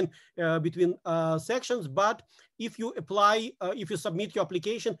join between sections. But if you apply, if you submit your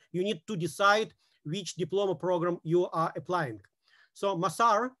application, you need to decide which diploma program you are applying. So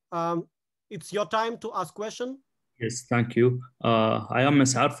Masar, it's your time to ask question. Yes, thank you. I am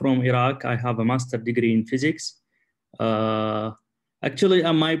Masar from Iraq. I have a master's degree in physics. Actually,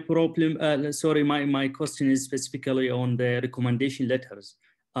 my problem, my question is specifically on the recommendation letters.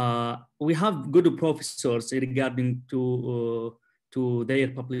 We have good professors regarding to their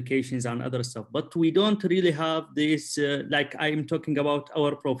publications and other stuff, but we don't really have this, like I'm talking about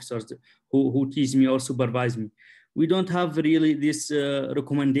our professors who teach me or supervise me. We don't have really this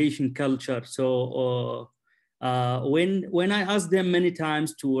recommendation culture. So when I ask them many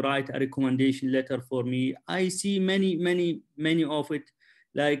times to write a recommendation letter for me, I see many of it,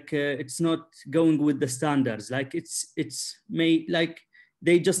 like it's not going with the standards. Like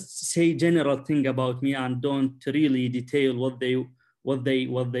they just say general thing about me and don't really detail what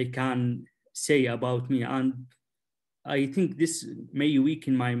they can say about me. And I think this may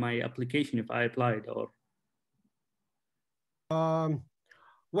weaken my application if I applied. Or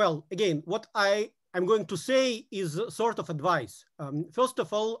well, again, what I'm going to say is sort of advice. First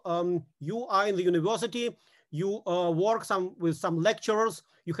of all, you are in the university, you work with some lecturers,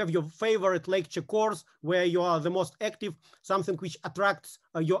 you have your favorite lecture course where you are the most active, something which attracts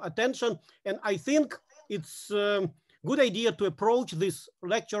your attention. And I think it's a good idea to approach this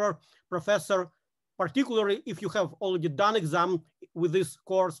lecturer, professor, particularly if you have already done exam with this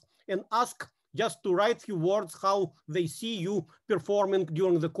course, and ask just to write few words how they see you performing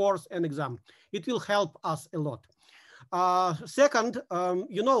during the course and exam. It will help us a lot. Second,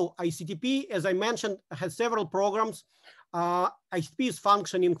 you know, ICTP, as I mentioned, has several programs. ICTP is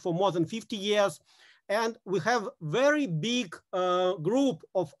functioning for more than 50 years, and we have very big group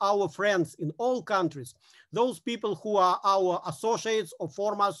of our friends in all countries. Those people who are our associates or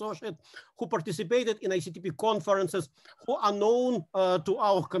former associates who participated in ICTP conferences, who are known to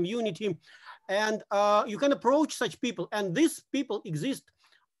our community. And you can approach such people, and these people exist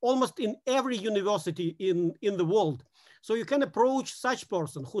almost in every university in the world. So you can approach such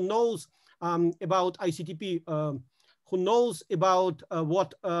person who knows about ICTP, who knows about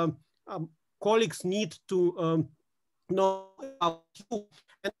what colleagues need to know about you.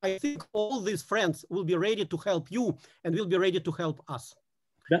 And I think all these friends will be ready to help you and will be ready to help us.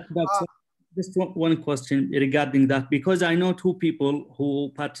 That's just one question regarding that, because I know 2 people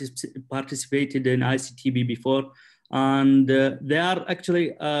who participated in ICTP before, and they are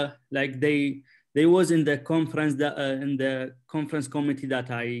actually like they was in the conference in the conference committee that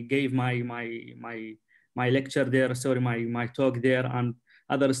I gave my lecture there, sorry, my talk there and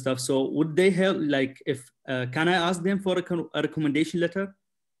other stuff. So would they help, like, if can I ask them for a recommendation letter?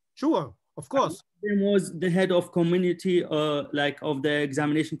 Sure, of course. Was the head of community, like of the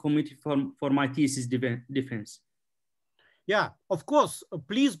examination committee for my thesis defense. Yeah, of course.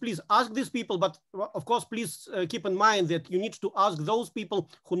 Please ask these people, but of course, please keep in mind that you need to ask those people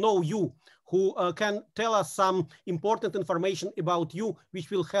who know you, who can tell us some important information about you,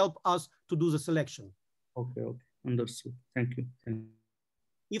 which will help us to do the selection. Okay, understood. Thank you.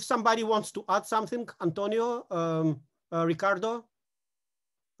 If somebody wants to add something, Antonio, Ricardo,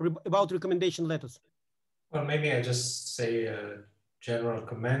 about recommendation letters. Well, maybe I just say general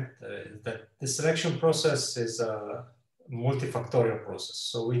comment is that the selection process is a multifactorial process.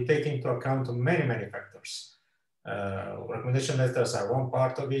 So we take into account many, many factors. Recommendation letters are one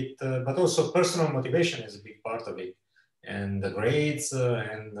part of it, but also personal motivation is a big part of it. And the grades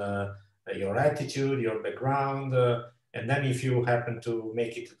and your attitude, your background, and then if you happen to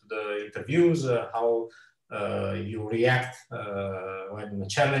make it to the interviews, how you react when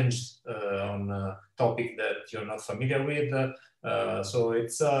challenged on a topic that you're not familiar with. So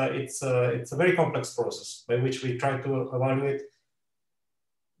it's a very complex process by which we try to evaluate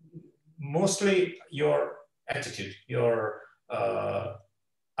mostly your attitude, your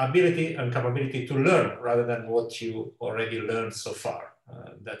ability and capability to learn rather than what you already learned so far.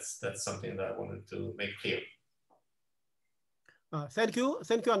 That's something that I wanted to make clear. Thank you,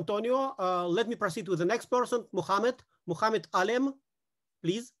 Antonio. Let me proceed with the next person, Muhammad Alem,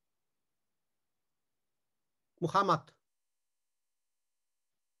 please. Muhammad.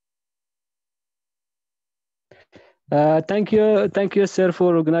 Thank you, sir,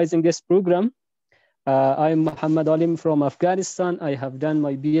 for organizing this program. I'm Muhammad Alim from Afghanistan. I have done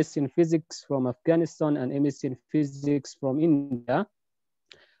my BSc in physics from Afghanistan and MSc in physics from India.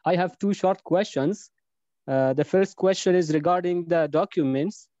 I have two short questions. The first question is regarding the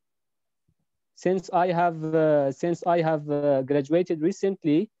documents. Since I have graduated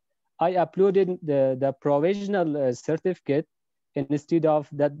recently, I uploaded the provisional certificate instead of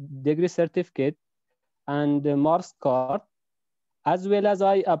that degree certificate and the marks card, as well as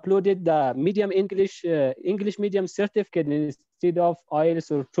I uploaded the medium English medium certificate instead of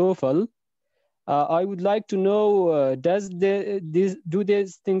IELTS or TOEFL. I would like to know, do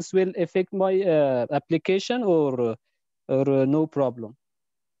these things will affect my application or no problem?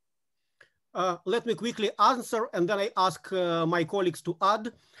 Let me quickly answer, and then I ask my colleagues to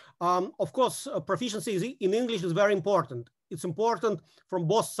add. Of course, proficiency in English is very important. It's important from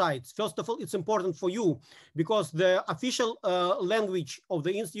both sides. First of all, it's important for you because the official language of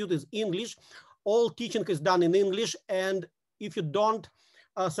the institute is English. All teaching is done in English, and if you don't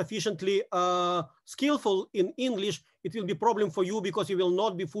sufficiently skillful in English, it will be a problem for you because you will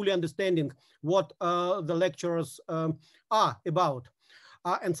not be fully understanding what the lecturers are about.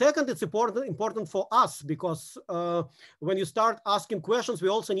 And second, it's important for us because when you start asking questions, we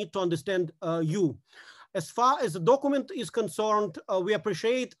also need to understand you. As far as the document is concerned, we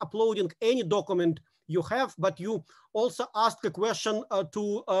appreciate uploading any document you have, but you also ask a question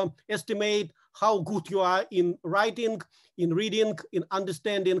to estimate how good you are in writing, in reading, in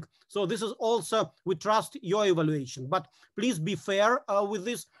understanding. So this is also, we trust your evaluation, but please be fair with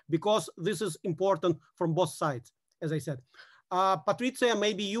this because this is important from both sides, as I said. Patricia,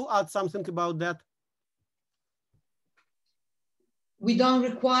 maybe you add something about that. We don't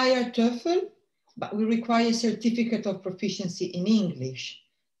require TOEFL, but we require a certificate of proficiency in English.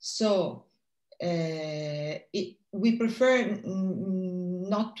 So we prefer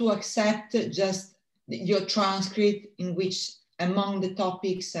not to accept just your transcript in which among the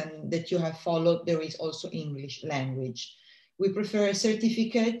topics and that you have followed, there is also English language. We prefer a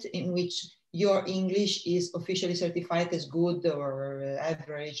certificate in which your English is officially certified as good or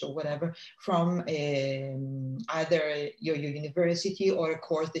average or whatever from either your university or a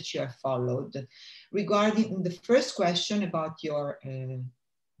course that you have followed. Regarding the first question about your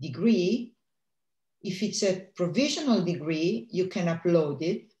degree, if it's a provisional degree, you can upload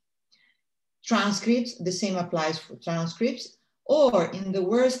it. Transcripts, the same applies for transcripts, or in the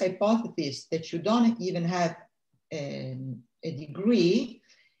worst hypothesis that you don't even have a degree,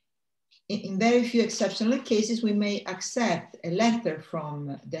 in very few exceptional cases, we may accept a letter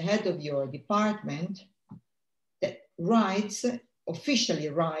from the head of your department that officially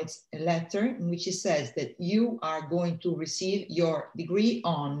writes a letter in which it says that you are going to receive your degree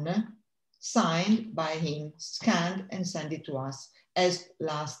on, signed by him, scanned and send it to us as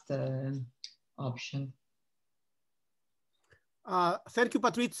last option. Thank you,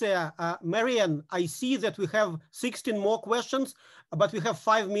 Patricia. Marianne, I see that we have 16 more questions, but we have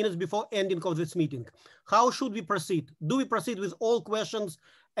 5 minutes before ending of this meeting. How should we proceed? Do we proceed with all questions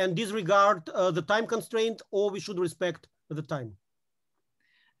and disregard the time constraint, or we should respect the time?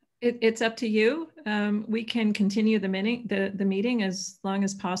 It's up to you. We can continue the meeting as long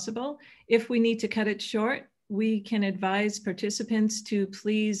as possible. If we need to cut it short, we can advise participants to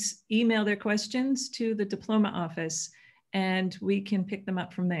please email their questions to the diploma office, and we can pick them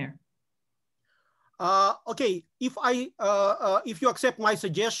up from there. Okay, if you accept my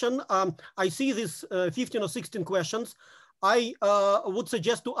suggestion, I see this 15 or 16 questions. I would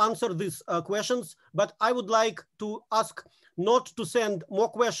suggest to answer these questions, but I would like to ask not to send more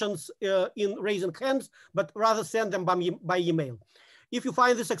questions in raising hands, but rather send them by email. If you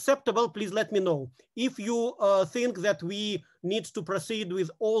find this acceptable, please let me know. If you think that we need to proceed with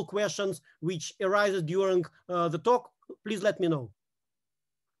all questions which arises during the talk, please let me know.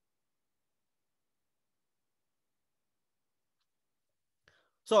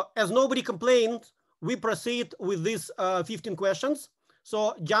 So as nobody complained, we proceed with these 15 questions.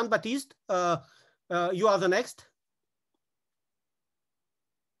 So Jean-Baptiste, you are the next.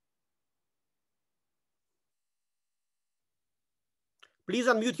 Please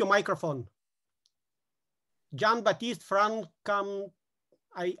unmute your microphone. Jean-Baptiste Francam,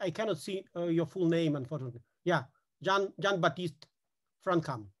 I cannot see your full name, unfortunately. Yeah, Jean-Baptiste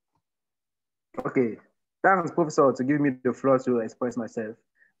Francam. Okay, thanks, Professor, to give me the floor to express myself.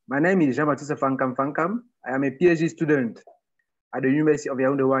 My name is Jean-Baptiste Francam. I am a PhD student at the University of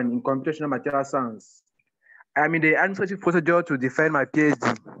Yaoundé 1 in computational material science. I am in the administrative procedure to defend my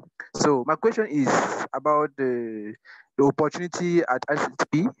PhD. So my question is about the opportunity at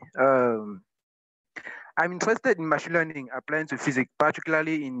ICTP. I'm interested in machine learning applying to physics,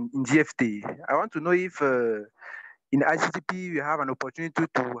 particularly in GFT. I want to know if in ICTP we have an opportunity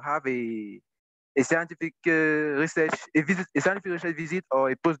to have a scientific research visit or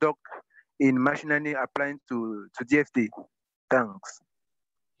a postdoc in machine learning applying to GFT. Thanks.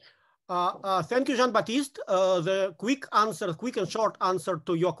 Thank you, Jean-Baptiste. The quick and short answer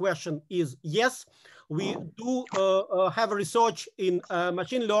to your question is yes. We do have research in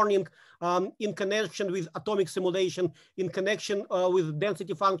machine learning in connection with atomic simulation, in connection with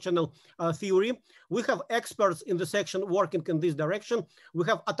density functional theory. We have experts in the section working in this direction. We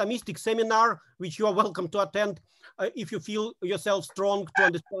have atomistic seminar, which you are welcome to attend if you feel yourself strong to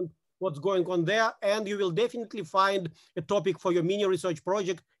understand what's going on there, and you will definitely find a topic for your mini research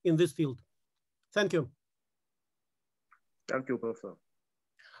project in this field. Thank you. Thank you, Professor.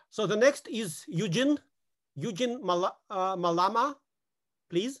 So the next is Eugene Malama,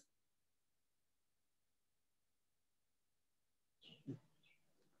 please.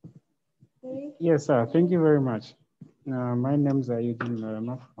 Yes, sir. Thank you very much. My name is Eugene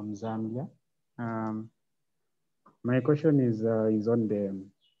Malama from Zambia. My question is on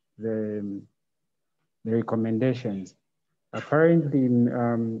the recommendations. Apparently,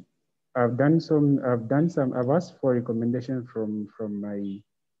 I've asked for recommendations from my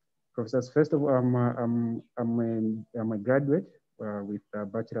professors. First of all, I'm a graduate with a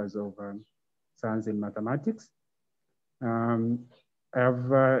bachelor's of science in mathematics. So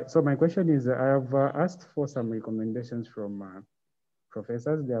my question is, I have asked for some recommendations from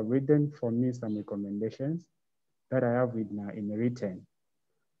professors. They have written for me some recommendations that I have in written.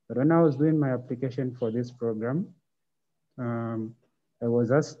 But when I was doing my application for this program, I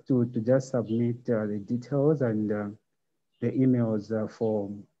was asked to just submit the details and the emails for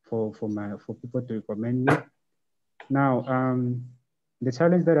people to recommend me. Now, the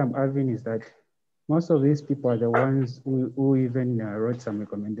challenge that I'm having is that most of these people are the ones who even wrote some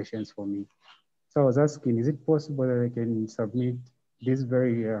recommendations for me. So I was asking, is it possible that I can submit these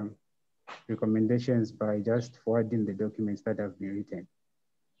very recommendations by just forwarding the documents that have been written?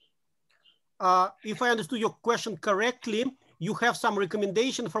 If I understood your question correctly, you have some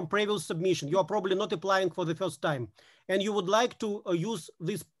recommendation from previous submission. You are probably not applying for the first time, and you would like to use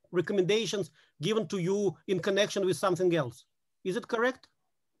these recommendations given to you in connection with something else. Is it correct?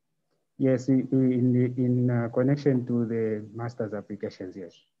 Yes, in connection to the master's applications,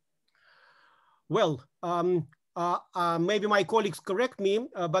 yes. Well, maybe my colleagues correct me,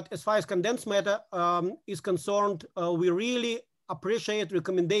 but as far as condensed matter is concerned, we really appreciate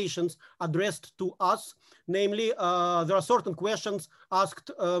recommendations addressed to us. Namely, there are certain questions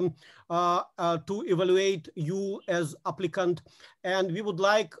asked to evaluate you as applicant, and we would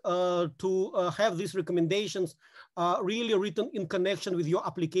like to have these recommendations really written in connection with your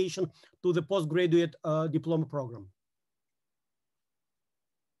application to the postgraduate diploma program.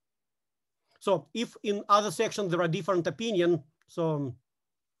 So if in other sections there are different opinions, so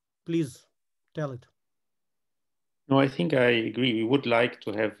please tell it. No, I think I agree. We would like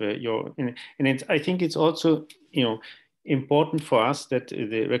to have I think it's also, important for us that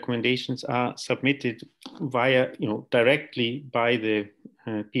the recommendations are submitted via, directly by the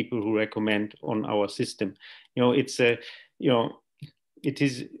people who recommend on our system. It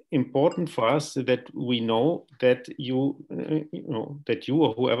is important for us that we know that you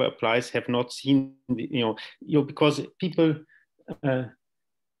or whoever applies have not seen, because people,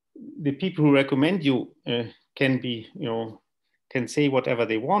 the people who recommend you can be, can say whatever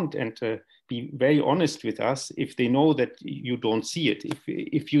they want and be very honest with us if they know that you don't see it.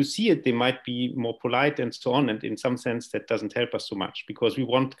 If you see it, they might be more polite and so on. And in some sense, that doesn't help us so much because we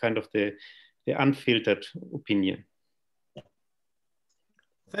want kind of the unfiltered opinion.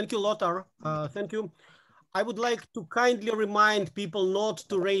 Thank you, Lothar. Thank you. I would like to kindly remind people not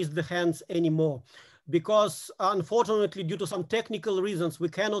to raise the hands anymore, because unfortunately, due to some technical reasons, we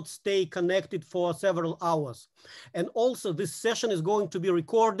cannot stay connected for several hours. And also this session is going to be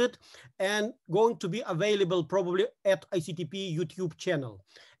recorded and going to be available probably at ICTP YouTube channel.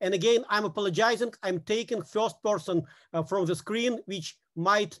 And again, I'm apologizing. I'm taking first person from the screen, which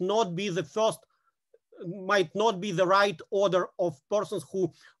might not be the right order of persons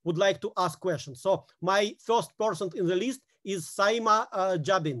who would like to ask questions. So my first person in the list is Saima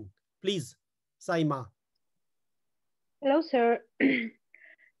Jabin. Please, Saima. Hello, sir.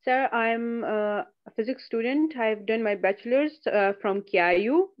 Sir, I'm a physics student. I've done my bachelor's from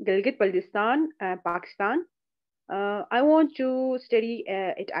KIU, Gilgit-Baltistan, Pakistan. I want to study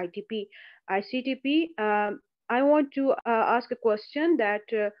at ICTP. I want to ask a question that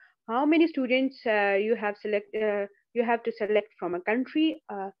how many students you have to select from a country,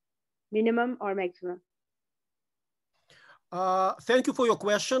 minimum or maximum? Thank you for your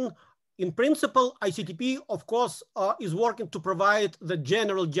question. In principle, ICTP, of course, is working to provide the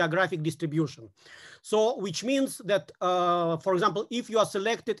general geographic distribution. So, which means that, for example, if you are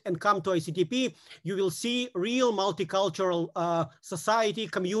selected and come to ICTP, you will see real multicultural society,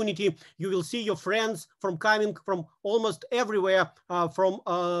 community. You will see your friends coming from almost everywhere from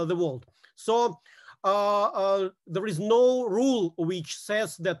the world. So, there is no rule which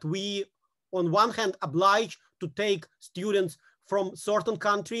says that we, on one hand, oblige to take students from certain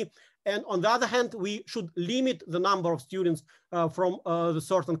country, and on the other hand, we should limit the number of students from the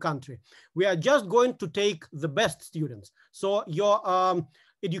certain country. We are just going to take the best students. So your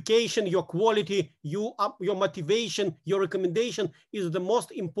education, your quality, your motivation, your recommendation is the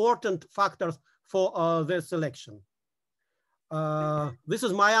most important factors for the selection. This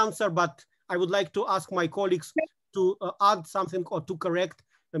is my answer, but I would like to ask my colleagues to add something or to correct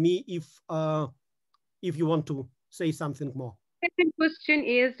me if you want to say something more. Second question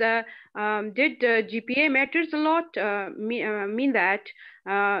is, did GPA matters a lot? Mean that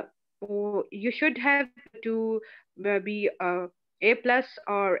you should have to be A+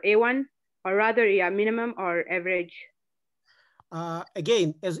 or A1, or rather, yeah, minimum or average?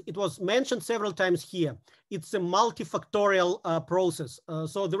 Again, as it was mentioned several times here, it's a multifactorial process.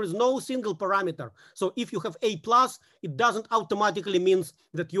 So there is no single parameter. So if you have A+, it doesn't automatically mean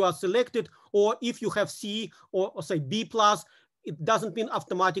that you are selected, or if you have C or say B+, it doesn't mean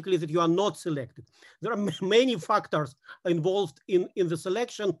automatically that you are not selected. There are many factors involved in the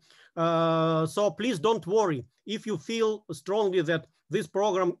selection. So please don't worry. If you feel strongly that this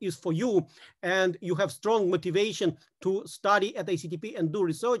program is for you and you have strong motivation to study at ICTP and do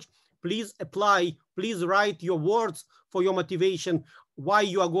research, please apply. Please write your words for your motivation, why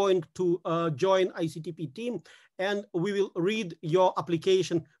you are going to join ICTP team, and we will read your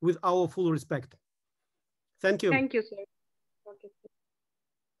application with our full respect. Thank you. Thank you, sir.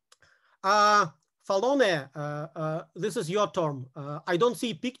 Falone, this is your turn. I don't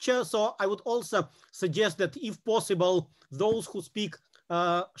see picture, so I would also suggest that if possible, those who speak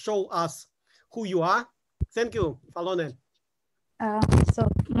show us who you are. Thank you, Falone. So,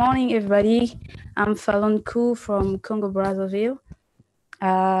 morning, everybody. I'm Falon Ku from Congo Brazzaville.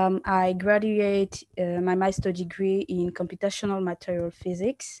 I graduate my master's degree in computational material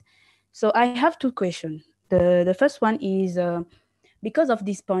physics. So I have two questions. The first one is, because of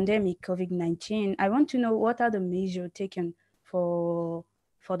this pandemic, COVID-19, I want to know what are the measures taken for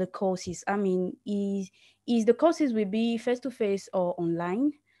the courses. I mean, is the courses will be face-to-face or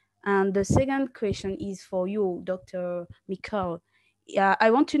online? And the second question is for you, Dr. Mikhail.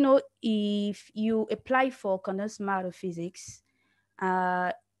 I want to know if you apply for condensed matter physics,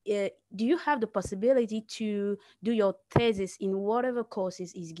 do you have the possibility to do your thesis in whatever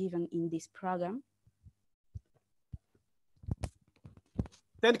courses is given in this program?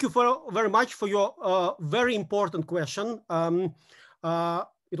 Thank you very much for your very important question.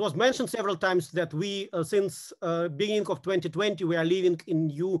 It was mentioned several times that we, since beginning of 2020, we are living in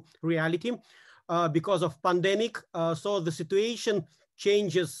new reality because of pandemic. So the situation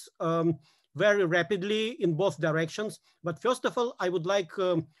changes very rapidly in both directions. But first of all, I would like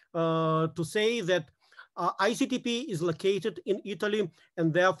to say that ICTP is located in Italy,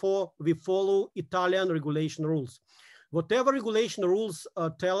 and therefore we follow Italian regulation rules. Whatever regulation rules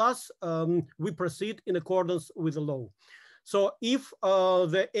tell us, we proceed in accordance with the law. So if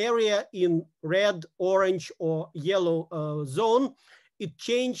the area in red, orange, or yellow zone, it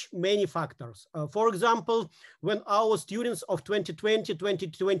changed many factors. For example, when our students of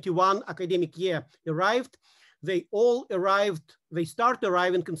 2020-2021 academic year arrived, they started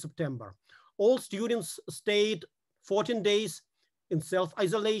arriving in September. All students stayed 14 days in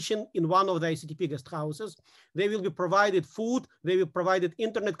self-isolation in one of the ICTP guest houses. They will be provided food, they will be provided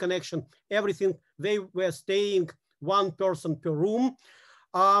internet connection, everything. They were staying one person per room,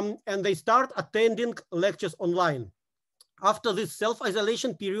 and they start attending lectures online. After this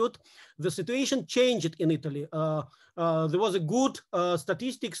self-isolation period, the situation changed in Italy. There was a good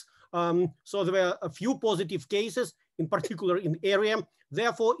statistics, so there were a few positive cases, in particular in area.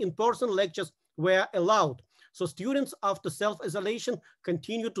 Therefore, in-person lectures were allowed. So students after self-isolation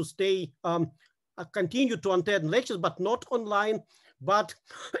continue to stay, continue to attend lectures, but not online, but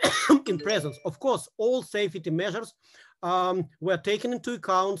in presence. Of course, all safety measures were taken into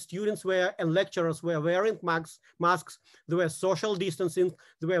account. Students were and lecturers were wearing masks. There were social distancing.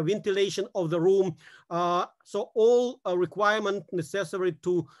 There were ventilation of the room. So all requirements necessary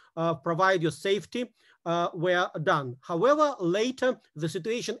to provide your safety were done. However, later the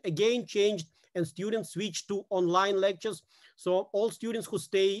situation again changed and students switched to online lectures. So all students who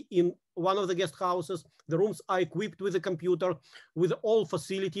stay in one of the guest houses, the rooms are equipped with a computer, with all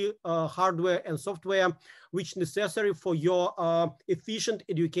facility, hardware and software, which necessary for your efficient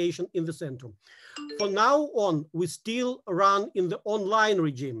education in the center. From now on, we still run in the online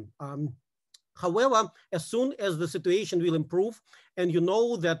regime. However, as soon as the situation will improve, and you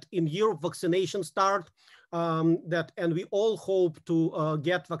know that in Europe vaccination start, and we all hope to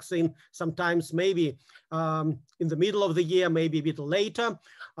get vaccine sometimes maybe in the middle of the year, maybe a bit later.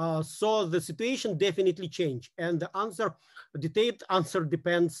 So the situation definitely changed, and the answer, detailed answer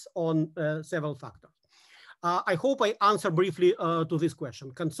depends on several factors. I hope I answer briefly to this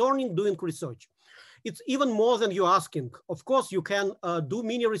question. Concerning doing research, it's even more than you're asking. Of course, you can do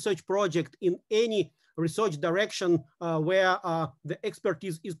mini research project in any research direction where the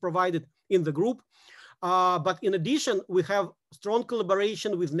expertise is provided in the group. But in addition, we have strong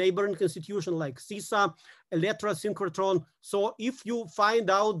collaboration with neighboring institutions like CISA, Electra, Synchrotron. So if you find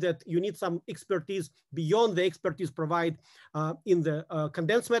out that you need some expertise beyond the expertise provided in the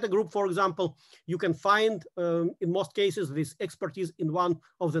condensed matter group, for example, you can find in most cases this expertise in one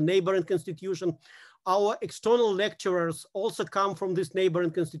of the neighboring institutions. Our external lecturers also come from this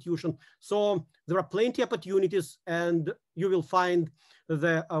neighboring institution. So there are plenty of opportunities, and you will find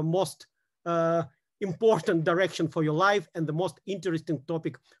the most important direction for your life and the most interesting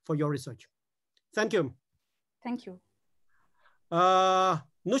topic for your research. Thank you. Thank you.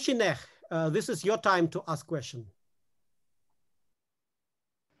 Nushineh, this is your time to ask question.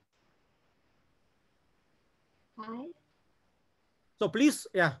 Hi. So please,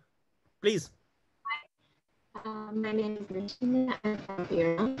 yeah, please. My name is Nushineh. I'm from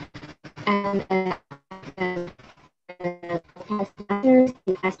Iran, and past matters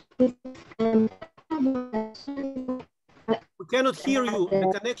in astrophysics, and we cannot hear you.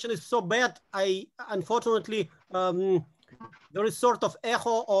 The connection is so bad. Unfortunately, there is sort of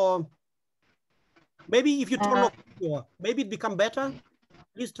echo, or maybe if you turn off your, maybe it become better.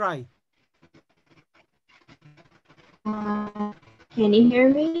 Please try. Can you hear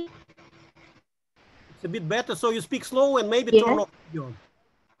me? It's a bit better. So you speak slow and maybe turn off your.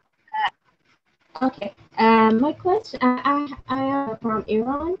 Okay. My question, I am from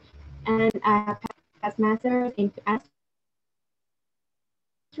Iran, and I have past matters in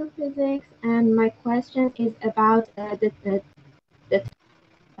astrophysics, and my question is about amount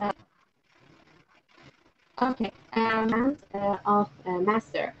of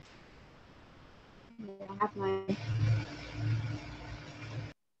master. I have my...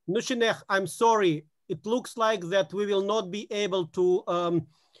 Nushineh, I'm sorry. It looks like that we will not be able to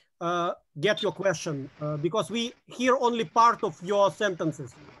get your question because we hear only part of your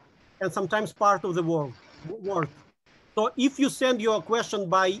sentences and sometimes part of the word. So if you send your question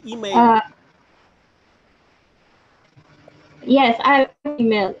by email. Yes, I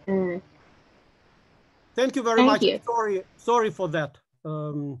emailed. Thank you very much. Sorry for that.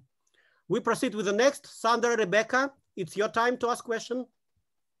 We proceed with the next. Sandra Rebecca, it's your time to ask question.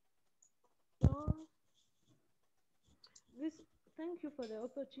 Thank you for the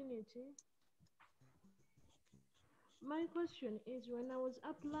opportunity. My question is, when I was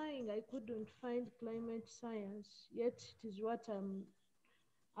applying, I couldn't find climate science, yet it is what I'm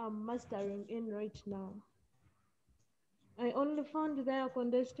mastering in right now. I only found there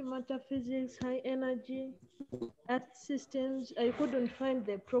condensed matter physics, high energy, earth systems. I couldn't find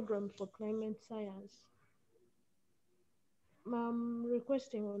the program for climate science. I'm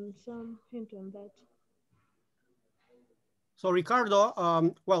requesting on some hint on that. So Ricardo,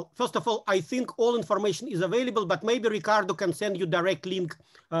 well, first of all, I think all information is available, but maybe Ricardo can send you direct link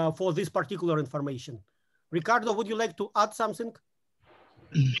for this particular information. Ricardo, would you like to add something?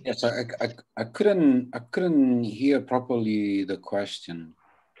 Yes, I couldn't hear properly the question,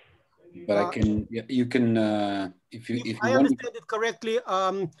 but I can. You can if you I want. understand it correctly.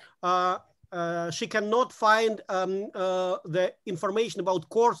 She cannot find the information about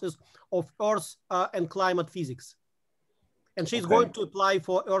courses of Earth and climate physics, and she's going to apply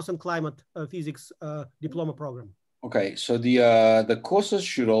for Earth and climate physics diploma program. Okay, so the courses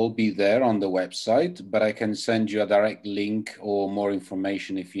should all be there on the website, but I can send you a direct link or more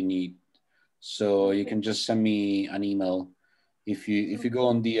information if you need. So you can just send me an email. If you go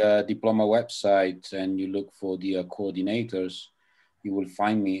on the diploma website and you look for the coordinators, you will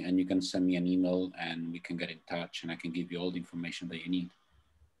find me and you can send me an email and we can get in touch and I can give you all the information that you need.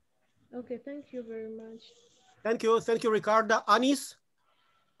 Okay, thank you very much. Thank you, Ricardo. Anis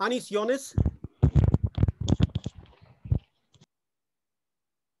Yones.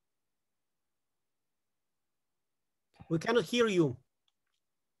 We cannot hear you.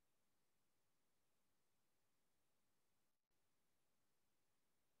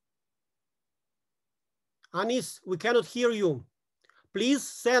 Anis, we cannot hear you. Please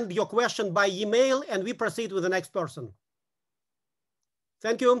send your question by email and we proceed with the next person.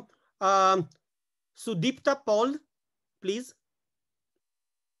 Thank you. Sudipta Paul, please.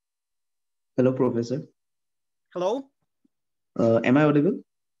 Hello, Professor. Hello. Am I audible?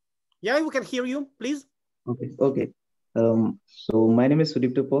 Yeah, we can hear you, please. Okay. So my name is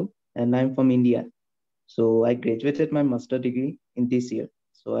Sudipta Paul and I'm from India. So I graduated my master degree in this year.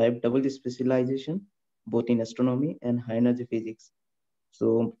 So I have double specialization, both in astronomy and high energy physics.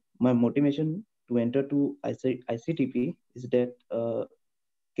 So my motivation to enter to ICTP is that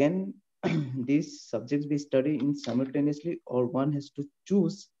can these subjects be studied in simultaneously or one has to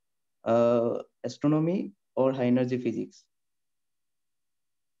choose astronomy or high energy physics?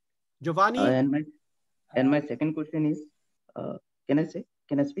 Giovanni? And my second question is, can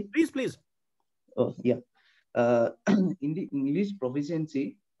I speak? Please. Oh, yeah. In the English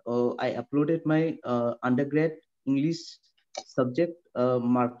proficiency, I uploaded my undergrad English subject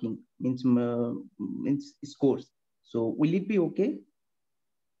marking, means scores. So will it be okay?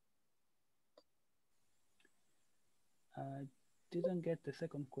 I didn't get the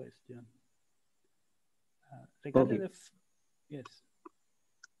second question. Regarding yes.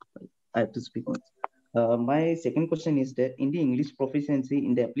 I have to speak once. My second question is that in the English proficiency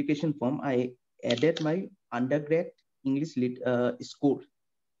in the application form, I added my undergrad English score.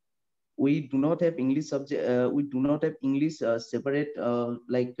 We do not have English subject. We do not have English separate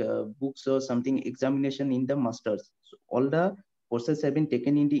like books or something examination in the masters. So all the courses have been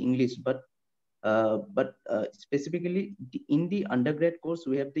taken in the English, but specifically in the undergrad course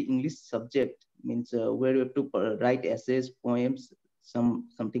we have the English subject, means where you have to write essays, poems,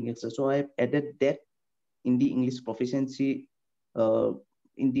 something extra. So I have added that in the English proficiency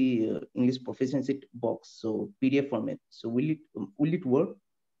English proficiency box, so PDF format. So will it work?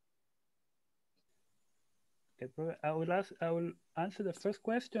 Okay, I will answer the first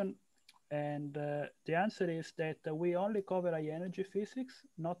question, and the answer is that we only cover high energy physics,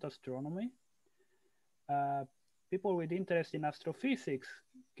 not astronomy. People with interest in astrophysics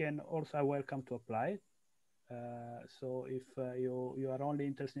can also are welcome to apply. So if you are only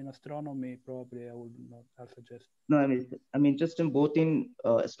interested in astronomy, probably I would not suggest. No, I mean just in both in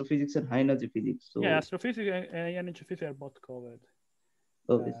astrophysics and high energy physics. So yeah, astrophysics and high energy physics are both covered.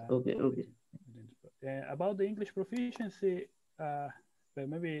 Okay. About the English proficiency, but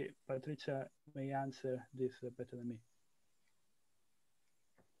maybe Patricia may answer this better than me.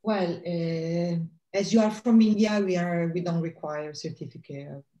 Well, as you are from India, we don't require certificate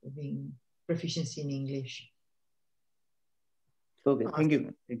of being proficiency in English. Okay, thank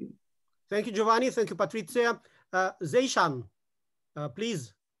you. Thank you, Giovanni. Thank you, Patricia. Zeishan,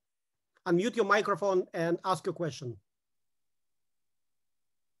 please unmute your microphone and ask your question.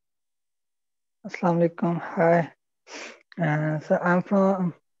 Assalamu alaikum. Hi. So I'm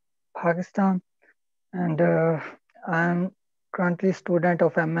from Pakistan and I'm currently a student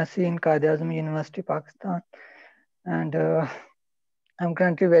of MSc in Quaid-e-Azam University, Pakistan. And I'm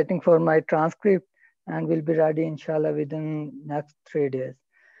currently waiting for my transcript and will be ready inshallah within next 3 days.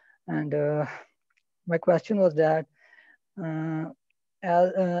 And my question was that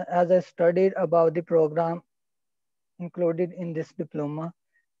as I studied about the program included in this diploma,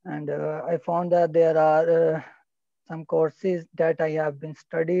 and I found that there are some courses that I have been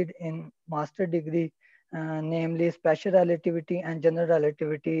studied in master degree, namely special relativity and general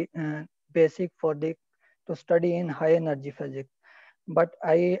relativity, basic to study in high energy physics. But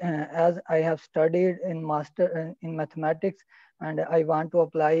as I have studied in master in mathematics, and I want to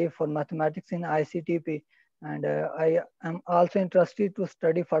apply for mathematics in ICTP, And I am also interested to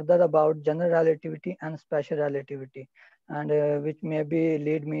study further about general relativity and special relativity, and which maybe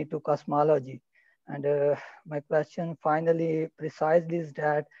lead me to cosmology. And my question finally precisely is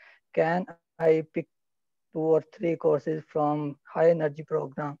that, can I pick 2 or 3 courses from high energy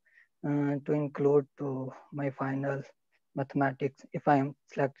program to include to my final mathematics if I am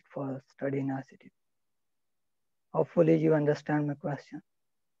selected for studying ICTP? Hopefully you understand my question.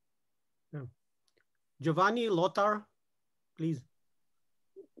 Yeah. Giovanni, Lothar, please.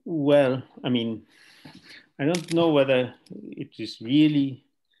 Well, I mean, I don't know whether it is really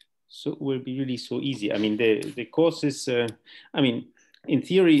will be really so easy. I mean, the courses, I mean, in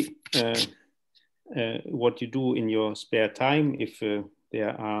theory, what you do in your spare time, if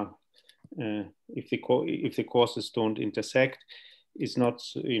there are, if the courses don't intersect, is not,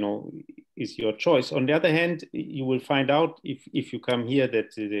 you know, is your choice. On the other hand, you will find out if you come here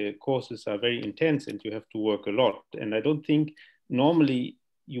that the courses are very intense and you have to work a lot. And I don't think normally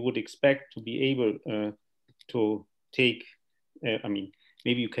you would expect to be able to take, I mean,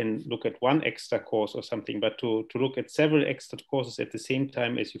 maybe you can look at one extra course or something, but to look at several extra courses at the same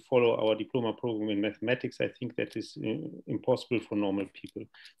time as you follow our diploma program in mathematics, I think that is impossible for normal people.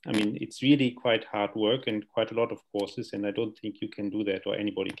 I mean, it's really quite hard work and quite a lot of courses, and I don't think you can do that, or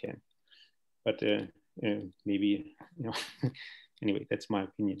anybody can. But maybe, you know, anyway, that's my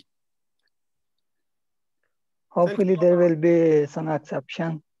opinion. Hopefully there will be some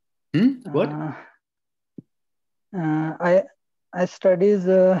exception. What? I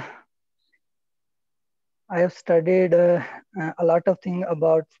have studied a lot of things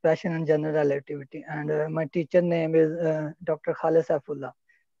about special and general relativity, and my teacher name is Dr. Khalid Saifullah,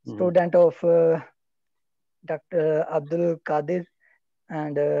 student of Dr. Abdul Qadir,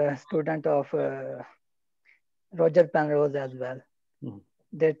 and student of Roger Penrose as well.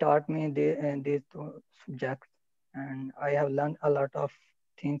 They taught me these 2 subjects, and I have learned a lot of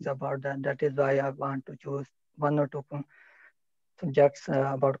things about that. That is why I want to choose 1 or 2 subjects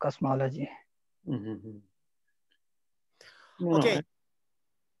about cosmology. Okay.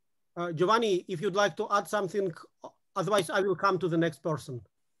 Giovanni, if you'd like to add something, otherwise I will come to the next person.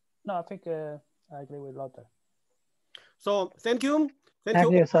 No, I think I agree with Lothar. So thank you.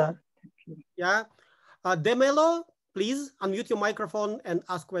 Thank you, sir. Thank you. Yeah. Demelo, please unmute your microphone and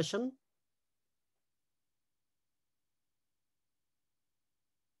ask question.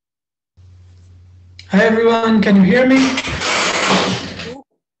 Hi everyone, can you hear me?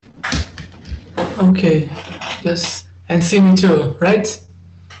 Okay, yes, and see me too, right?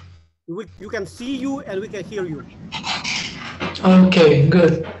 You can see you and we can hear you. Okay,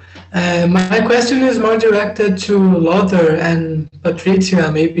 good. My question is more directed to Lothar and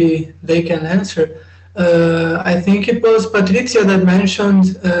Patricia, maybe they can answer. I think it was Patricia that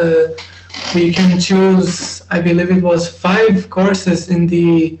mentioned we can choose, I believe it was 5 courses in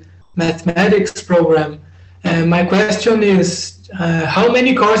the mathematics program. And my question is, how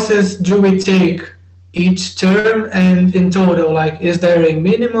many courses do we take each term and in total? Like, is there a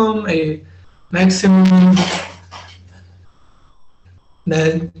minimum, a maximum?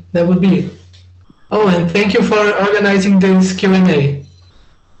 That would be it. Oh, and thank you for organizing this Q&A.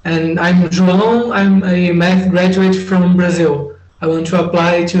 And I'm João, I'm a math graduate from Brazil. I want to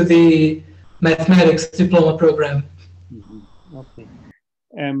apply to the mathematics diploma program. Okay.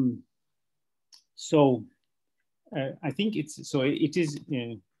 So I think it is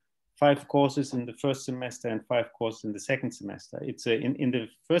 5 courses in the first semester and 5 courses in the second semester. It's in the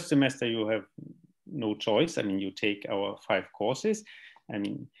first semester you have no choice. I mean, you take our 5 courses. I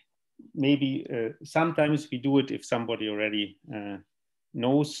mean, maybe sometimes we do it if somebody already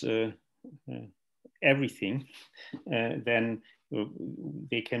knows everything, then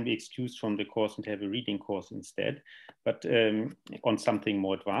they can be excused from the course and have a reading course instead, but on something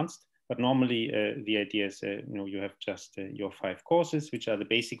more advanced. But normally the idea is, you know, you have just your 5 courses, which are the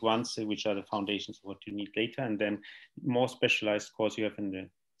basic ones, which are the foundations of what you need later. And then more specialized course you have in the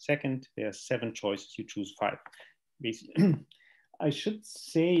second. There are 7 choices, you choose 5. Basically, I should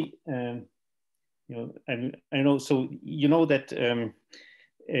say, you know, and I know, so you know that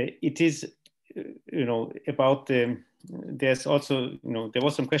it is, you know, about the, there's also, you know, there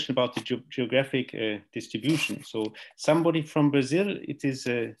was some question about the geographic distribution. So somebody from Brazil, it is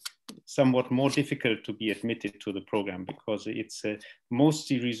somewhat more difficult to be admitted to the program because it's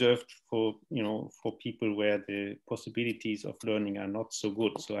mostly reserved for, you know, for people where the possibilities of learning are not so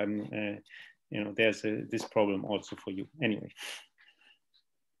good. So I'm, you know, there's this problem also for you. Anyway.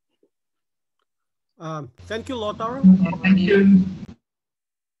 Thank you, Lothar. Thank you.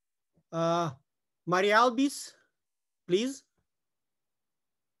 Maria Albis, please.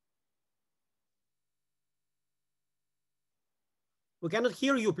 We cannot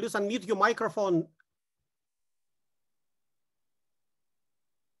hear you. Please unmute your microphone.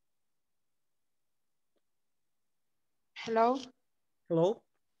 Hello. Hello.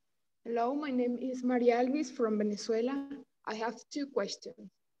 Hello, my name is Maria Alvis from Venezuela. I have two questions.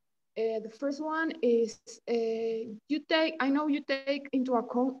 The first one is, I know you take into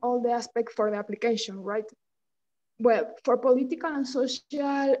account all the aspects for the application, right? Well, for political and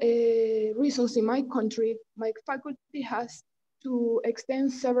social reasons in my country, my faculty has to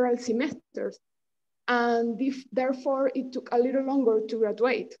extend several semesters, and therefore it took a little longer to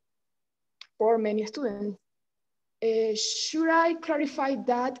graduate for many students. Should I clarify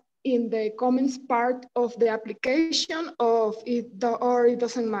that in the comments part of the application or it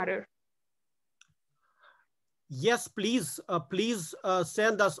doesn't matter? Yes, please, please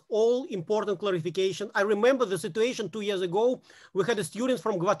send us all important clarification. I remember the situation 2 years ago. We had a student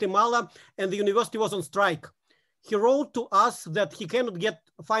from Guatemala and the university was on strike. He wrote to us that he cannot get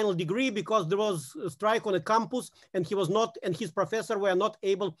a final degree because there was a strike on a campus and he was not, and his professor were not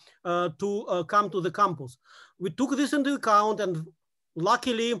able to come to the campus. We took this into account, and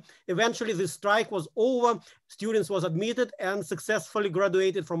luckily, eventually the strike was over, students was admitted and successfully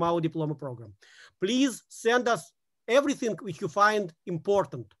graduated from our diploma program. Please send us everything which you find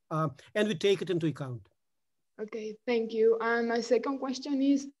important and we take it into account. Okay, thank you. And my second question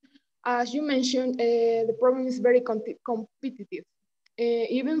is, as you mentioned, the program is very competitive,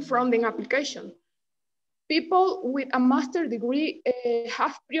 even from the application. People with a master's degree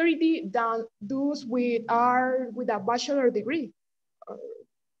have priority than those with a bachelor degree,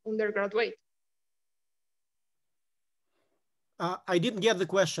 undergraduate. I didn't get the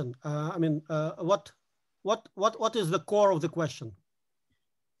question. I mean, what is the core of the question?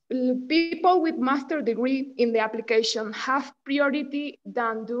 People with master's degree in the application have priority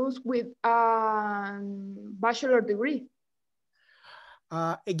than those with a bachelor degree.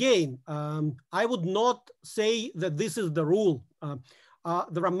 Again, I would not say that this is the rule.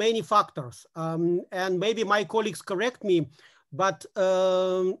 There are many factors, and maybe my colleagues correct me, but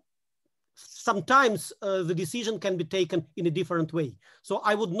sometimes the decision can be taken in a different way. So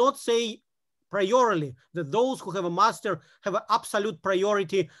I would not say priorly that those who have a master have an absolute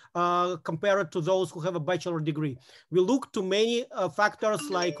priority compared to those who have a bachelor degree. We look to many factors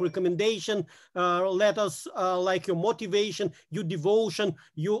like recommendation letters, like your motivation, your devotion,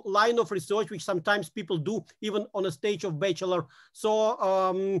 your line of research, which sometimes people do even on a stage of bachelor. So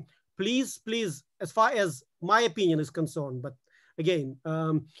please, as far as my opinion is concerned, but again,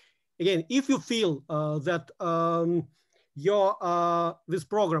 if you feel that this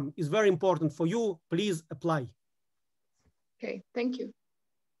program is very important for you, please apply. Okay, thank you.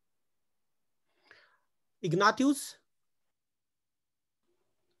 Ignatius?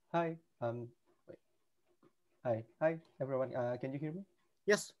 Hi, Hi everyone. Can you hear me?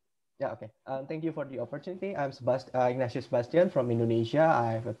 Yes. Yeah, okay. Thank you for the opportunity. I'm Ignatius Sebastian from Indonesia.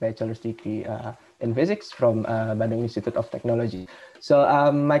 I have a bachelor's degree in physics from Bandung Institute of Technology. So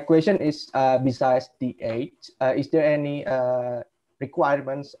my question is, besides the age, is there any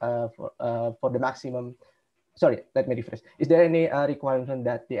requirements for the maximum? Sorry, let me rephrase. Is there any requirement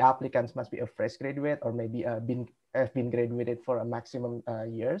that the applicants must be a fresh graduate or maybe have been graduated for a maximum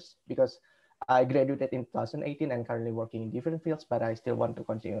years? Because I graduated in 2018 and currently working in different fields, but I still want to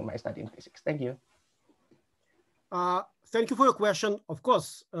continue my study in physics. Thank you. Thank you for your question. Of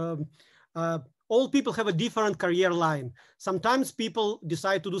course, all people have a different career line. Sometimes people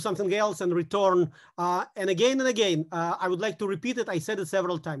decide to do something else and return. And again, I would like to repeat it. I said it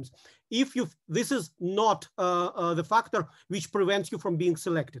several times. This is not the factor which prevents you from being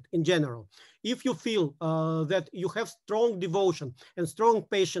selected in general. If you feel that you have strong devotion and strong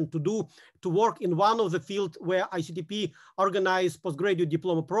passion to work in one of the fields where ICTP organized postgraduate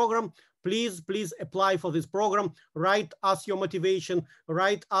diploma program, please apply for this program. Write us your motivation,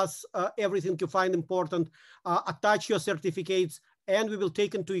 write us everything you find important, attach your certificates, and we will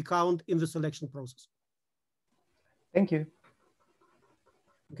take into account in the selection process. Thank you.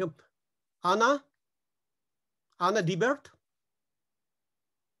 Okay. Anna Diebert.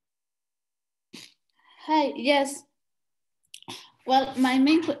 Hi, yes. Well, my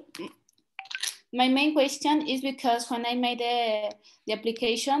main question is because when I made the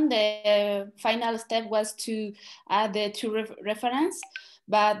application, the final step was to add the two reference,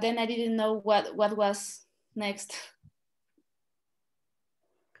 but then I didn't know what was next.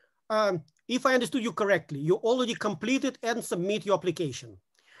 If I understood you correctly, you already completed and submit your application.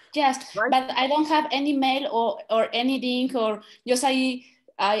 Yes, right? But I don't have any mail or any link, or just I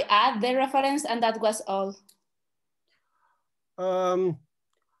add the reference and that was all.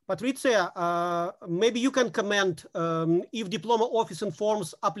 But Patricia, maybe you can comment if diploma office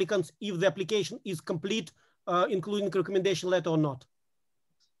informs applicants if the application is complete, including recommendation letter or not.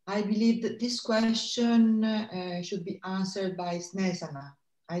 I believe that this question should be answered by Snesana.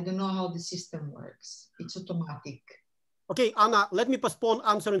 I don't know how the system works. It's automatic. Okay, Anna, let me postpone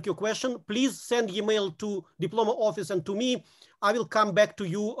answering your question. Please send email to diploma office and to me. I will come back to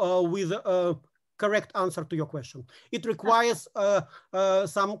you with a correct answer to your question. It requires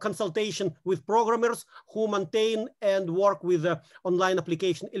some consultation with programmers who maintain and work with the online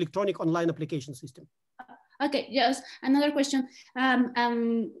application, electronic online application system. Okay, yes, another question.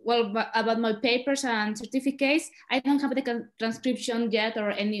 Well, about my papers and certificates, I don't have the transcription yet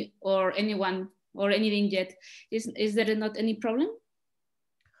or anything yet. Is there not any problem?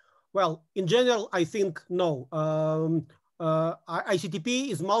 Well, in general, I think no. ICTP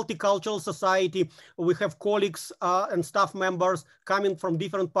is multicultural society. We have colleagues and staff members coming from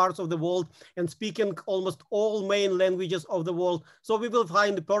different parts of the world and speaking almost all main languages of the world. So we will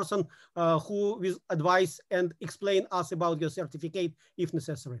find a person who will advise and explain us about your certificate if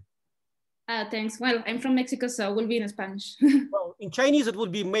necessary. Thanks. Well, I'm from Mexico, so we'll be in Spanish. Well, in Chinese, it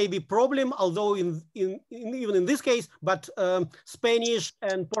would be maybe problem, although even in this case, but Spanish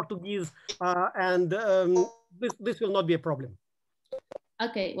and Portuguese and this will not be a problem.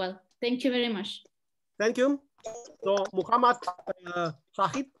 Okay, well, thank you very much. Thank you. So, Muhammad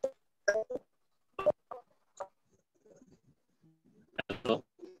Sahib. Hello.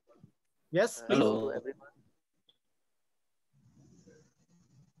 Yes, please. Hello, everyone.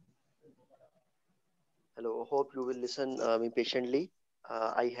 Hello, hope you will listen me patiently.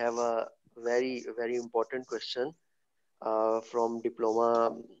 I have a very, very important question from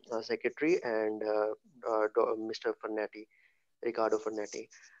Diploma Secretary and Mr. Fernetti, Ricardo Fernetti.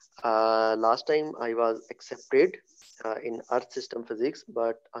 Last time I was accepted in Earth System Physics,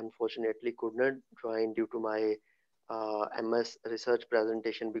 but unfortunately could not join due to my MS research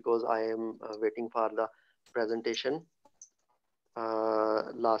presentation because I am waiting for the presentation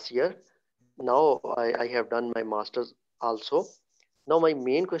last year. Now I have done my master's also. Now my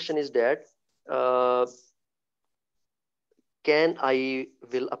main question is that can I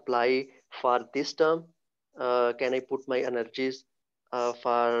will apply for this term? Can I put my energies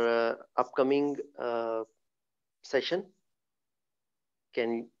for upcoming session?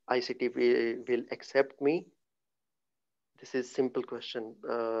 Can ICTP will accept me? This is simple question.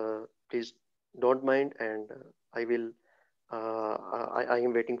 Please don't mind, and I will. I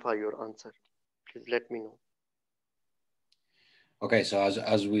am waiting for your answer. Please let me know. Okay, so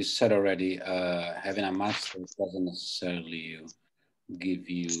as we said already, having a master's doesn't necessarily give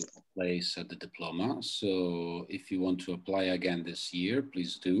you a place at the diploma. So if you want to apply again this year,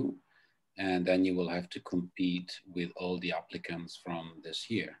 please do. And then you will have to compete with all the applicants from this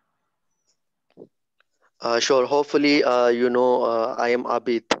year. Sure. Hopefully, you know, I am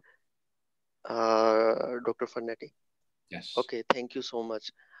Abid, Dr. Fernetti. Yes. Okay, thank you so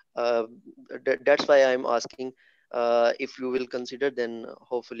much. That's why I'm asking if you will consider, then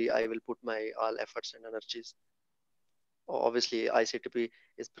hopefully I will put my all efforts and energies. Obviously, ICTP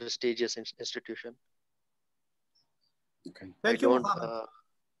is a prestigious institution. Okay. Thank you.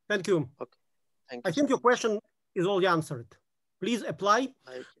 Thank you. Okay. Thank you. I think your question is already answered. Please apply.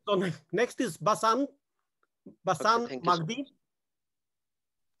 So next is Basan Okay, Magdi.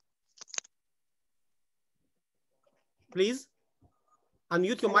 Please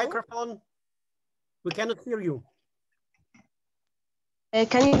unmute your microphone. We cannot hear you.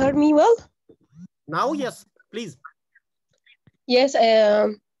 Can you hear me well? Now, yes, please. Yes.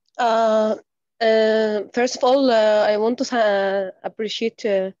 First of all, I want to appreciate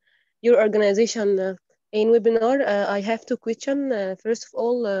your organization in webinar. I have two questions. First of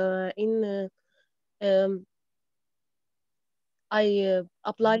all, I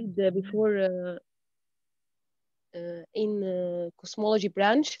applied before in cosmology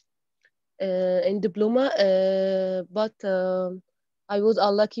branch in diploma, but I was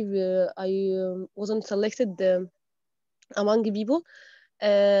unlucky. I wasn't selected among people.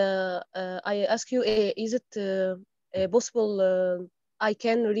 I ask you, is it possible I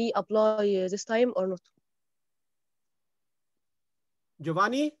can reapply this time or not?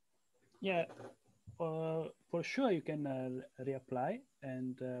 Giovanni? Yeah, for sure you can reapply,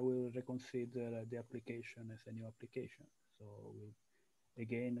 and we'll reconsider the application as a new application. So we'll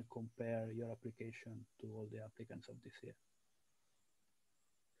again compare your application to all the applicants of this year.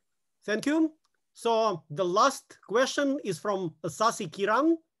 Thank you. So the last question is from Sasi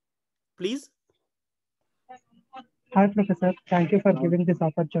Kiran, please. Hi, Professor. Thank you for giving this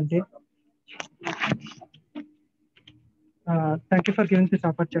opportunity. Thank you for giving this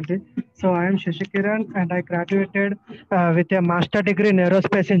opportunity. So I am Shashikiran and I graduated with a master degree in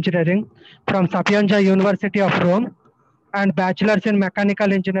aerospace engineering from Sapienza University of Rome and bachelor's in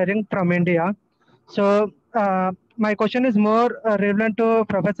mechanical engineering from India. So my question is more relevant to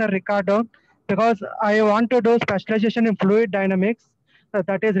Professor Ricardo because I want to do specialization in fluid dynamics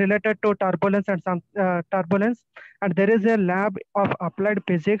that is related to turbulence and some turbulence. And there is a lab of applied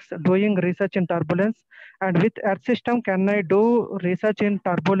physics doing research in turbulence. And with Earth system, can I do research in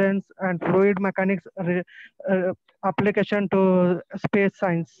turbulence and fluid mechanics application to space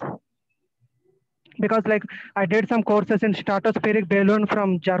science? Because like I did some courses in stratospheric balloon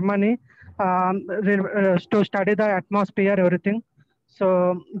from Germany to study the atmosphere, everything.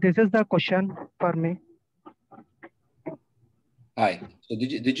 So this is the question for me. Hi. So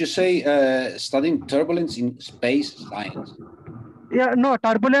did you say studying turbulence in space science? Yeah, no,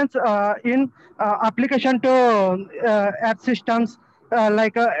 turbulence in application to Earth systems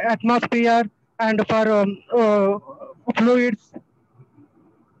like atmosphere and for fluids.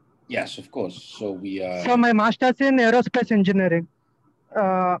 Yes, of course. So we So my master's in aerospace engineering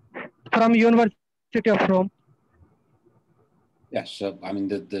from University of Rome. Yes, so I mean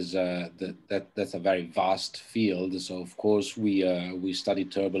that's a very vast field. So of course we study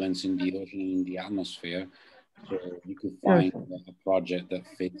turbulence in the ocean and in the atmosphere. So you could find a project that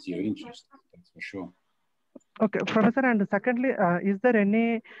fits your interest. That's for sure. Okay, Professor. And secondly, is there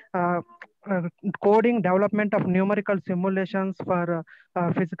any coding development of numerical simulations for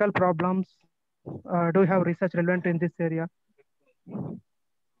physical problems? Do you have research relevant in this area?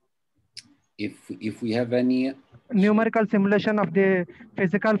 If we have any numerical simulation of the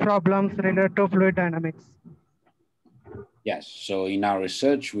physical problems related to fluid dynamics. Yes, so in our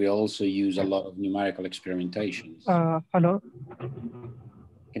research, we also use a lot of numerical experimentations. Hello?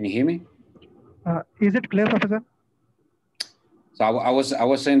 Can you hear me? Is it clear, Professor? So I was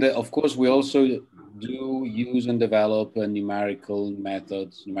saying that, of course, we also do use and develop numerical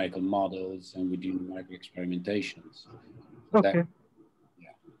methods, numerical models, and we do numerical experimentations. Okay.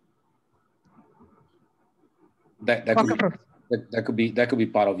 That could be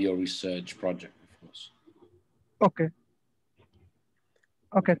part of your research project, of course. Okay.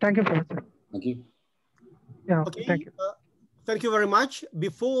 Okay. Thank you, Professor. Thank you. Yeah. Okay. Thank you. Thank you very much.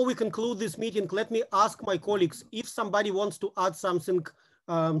 Before we conclude this meeting, let me ask my colleagues if somebody wants to add something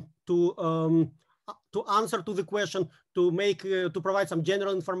to answer to the question, to provide some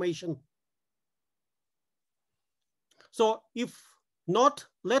general information. So if not,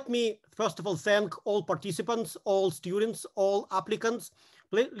 let me first of all thank all participants, all students, all applicants.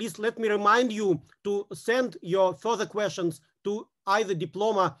 Please let me remind you to send your further questions to either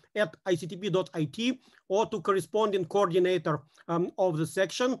diploma@ictp.it or to corresponding coordinator of the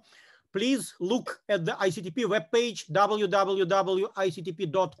section. Please look at the ICTP webpage, www.ictp.it,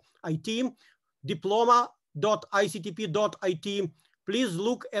 diploma.ictp.it. Please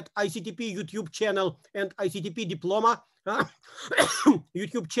look at ICTP YouTube channel and ICTP Diploma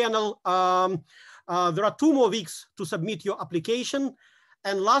YouTube channel. There are 2 more weeks to submit your application.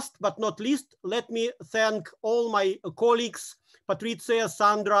 And last but not least, let me thank all my colleagues, Patrizia,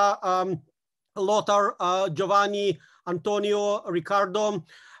 Sandra, Lothar, Giovanni, Antonio, Ricardo.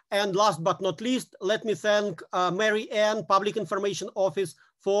 And last but not least, let me thank Mary Ann, Public Information Office,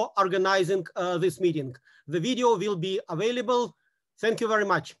 for organizing this meeting. The video will be available. Thank you very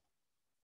much.